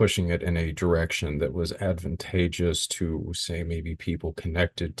and pushing it in a direction that was advantageous to, say, maybe people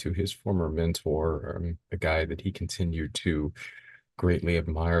connected to his former mentor, a guy that he continued to greatly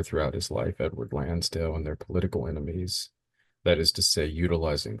admire throughout his life, Edward Lansdale, and their political enemies. That is to say,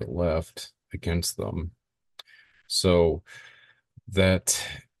 utilizing the left against them. So that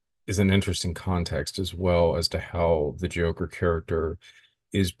is an interesting context as well as to how the Joker character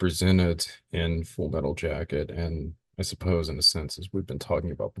is presented in Full Metal Jacket. And I suppose, in a sense, as we've been talking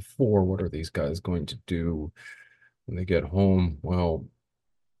about before, what are these guys going to do when they get home? Well,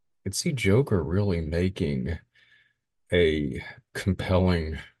 I could see Joker really making a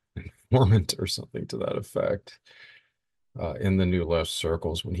compelling informant or something to that effect. In the New Left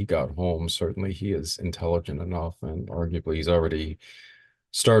circles, when he got home, certainly he is intelligent enough, and arguably he's already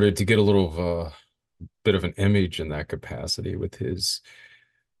started to get a little of a bit of an image in that capacity with his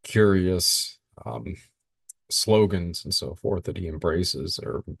curious slogans and so forth that he embraces,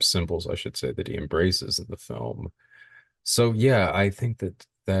 or symbols, I should say, that he embraces in the film. So, yeah, I think that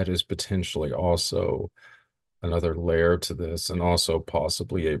that is potentially also another layer to this, and also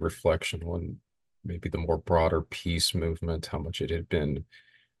possibly a reflection on maybe the more broader peace movement, how much it had been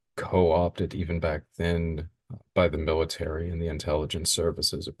co-opted even back then by the military and the intelligence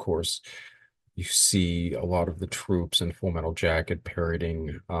services. Of course, you see a lot of the troops in Full Metal Jacket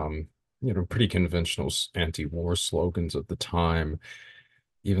parroting, pretty conventional anti-war slogans at the time,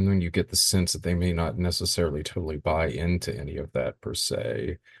 even when you get the sense that they may not necessarily totally buy into any of that per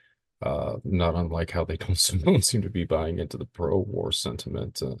se. Not unlike how they don't seem to be buying into the pro-war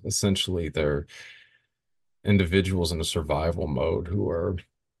sentiment. Essentially, they're individuals in a survival mode who are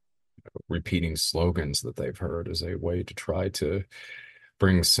repeating slogans that they've heard as a way to try to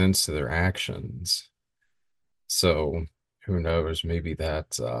bring sense to their actions. So who knows, maybe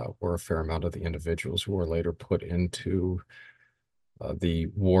that were a fair amount of the individuals who were later put into the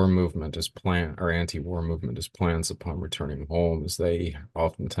war movement is plan or anti-war movement is plans upon returning home, as they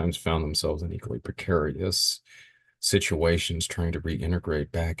oftentimes found themselves in equally precarious situations trying to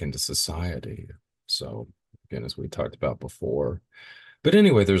reintegrate back into society. So again, as we talked about before. But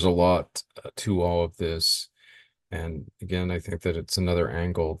anyway, there's a lot to all of this. And again, I think that it's another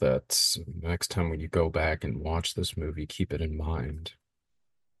angle that next time when you go back and watch this movie, keep it in mind.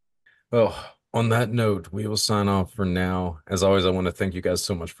 Well, on that note, we will sign off for now. As always, I want to thank you guys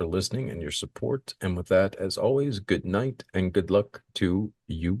so much for listening and your support. And with that, as always, good night and good luck to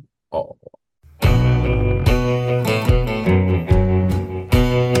you all.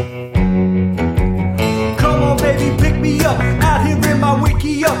 Come on, baby, pick me up. Out here in my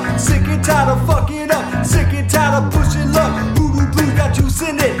wiki up. Sick and tired of fucking up. Sick and tired of pushing luck. Voodoo blue got juice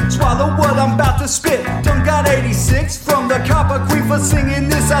in it. Swallow what I'm about to spit. Done got 86 from the Copper Queen for singing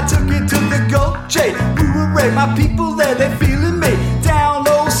this. I took it to the Goat J. Boo-hooray, my people there, they feeling me. Down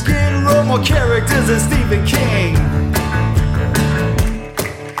low, skin row, more characters than Stephen King.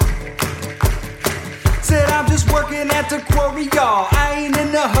 Said I'm just working at the quarry, y'all. I ain't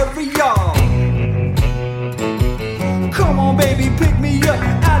in a hurry, y'all. Come on, baby, pick me up.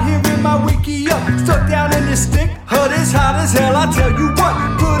 Out here in my wiki up. Stuck down in this stick. Hut is hot as hell, I tell you what.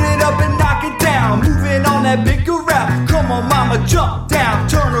 Put it up and knock it down. Moving on that bigger route. Come on, mama, jump down.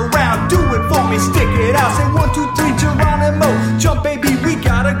 Turn around, do it for me. Stick it out. Say 1, 2, 3, Geronimo. Jump, baby, we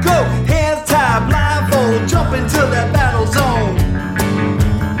gotta go. Hands tied, blindfold. Jump into that battle zone.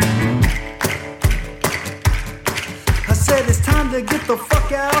 I said it's time to get the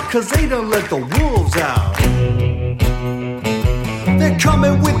fuck out, cause they done let the wolves out. They're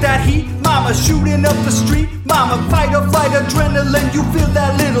coming with that heat, mama, shooting up the street. Mama, fight or flight adrenaline, you feel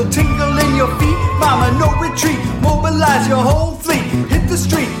that little tingle in your feet. Mama, no retreat, mobilize your whole fleet. Hit the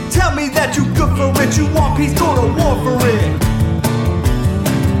street, tell me that you good for it. You want peace, go to war for it.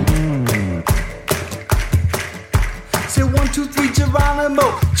 Say 1, 2, 3,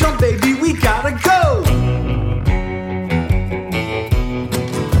 Geronimo. Jump, baby, we gotta go.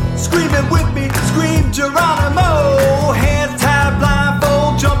 Screaming with me, scream Geronimo. Hands tied,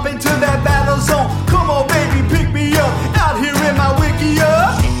 blindfold, jump into that battle zone. Come on, baby, pick me up. Out here in my wiki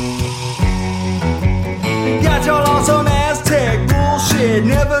up. Got y'all on some Aztec bullshit.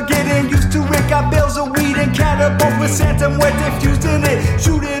 Never getting used to it. Got bales of weed and catapults with Santa Muerte fused in it.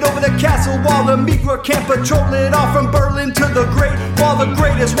 Shoot it over the castle wall. The Migra can't patrol it all. From Berlin to the Great Wall. The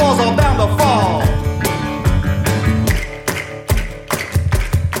greatest walls are bound to fall.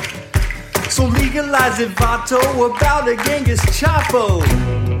 So legalize it, Vato, about a Genghis Chapo.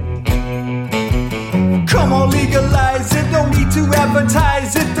 Come on, legalize it, no need to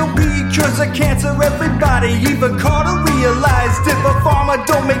advertise it. The weed cures the cancer, everybody, even Carter realized it. But pharma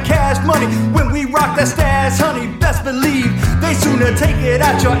don't make cash money when we rock that stash, honey. Best believe they sooner take it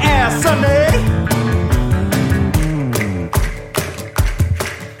out your ass, sonny.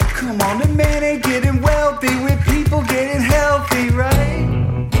 Come on, the man ain't getting wealthy with people getting healthy, right?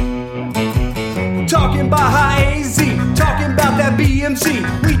 Talking about high AZ, talking about that BMC.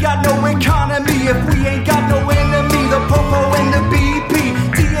 We got no economy if we ain't got no enemy. The Popo and the BP,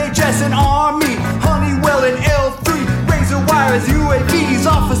 DHS and Army, Honeywell and L3, razor wires, UAVs.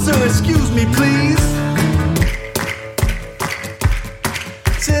 Officer, excuse me, please.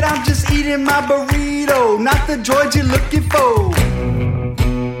 Said I'm just eating my burrito, not the droid you're looking for.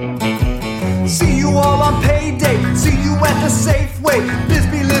 See you all on payday, see you at the Safeway.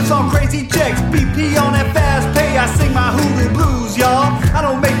 Bisbee lives on crazy checks, BP on that fast pay. I sing my hoodoo blues, y'all. I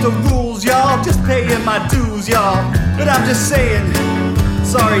don't make the rules, y'all. Just paying my dues, y'all. But I'm just saying,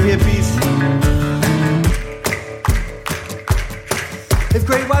 sorry hippies. If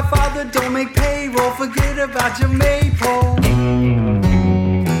Great White Father don't make payroll, forget about your maypole.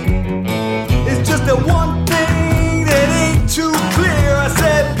 It's just the one thing that ain't too clear. I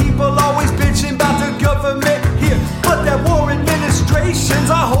said people always bitching about the government here, but that war administration's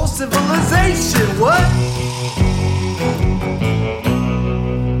our whole civilization. What?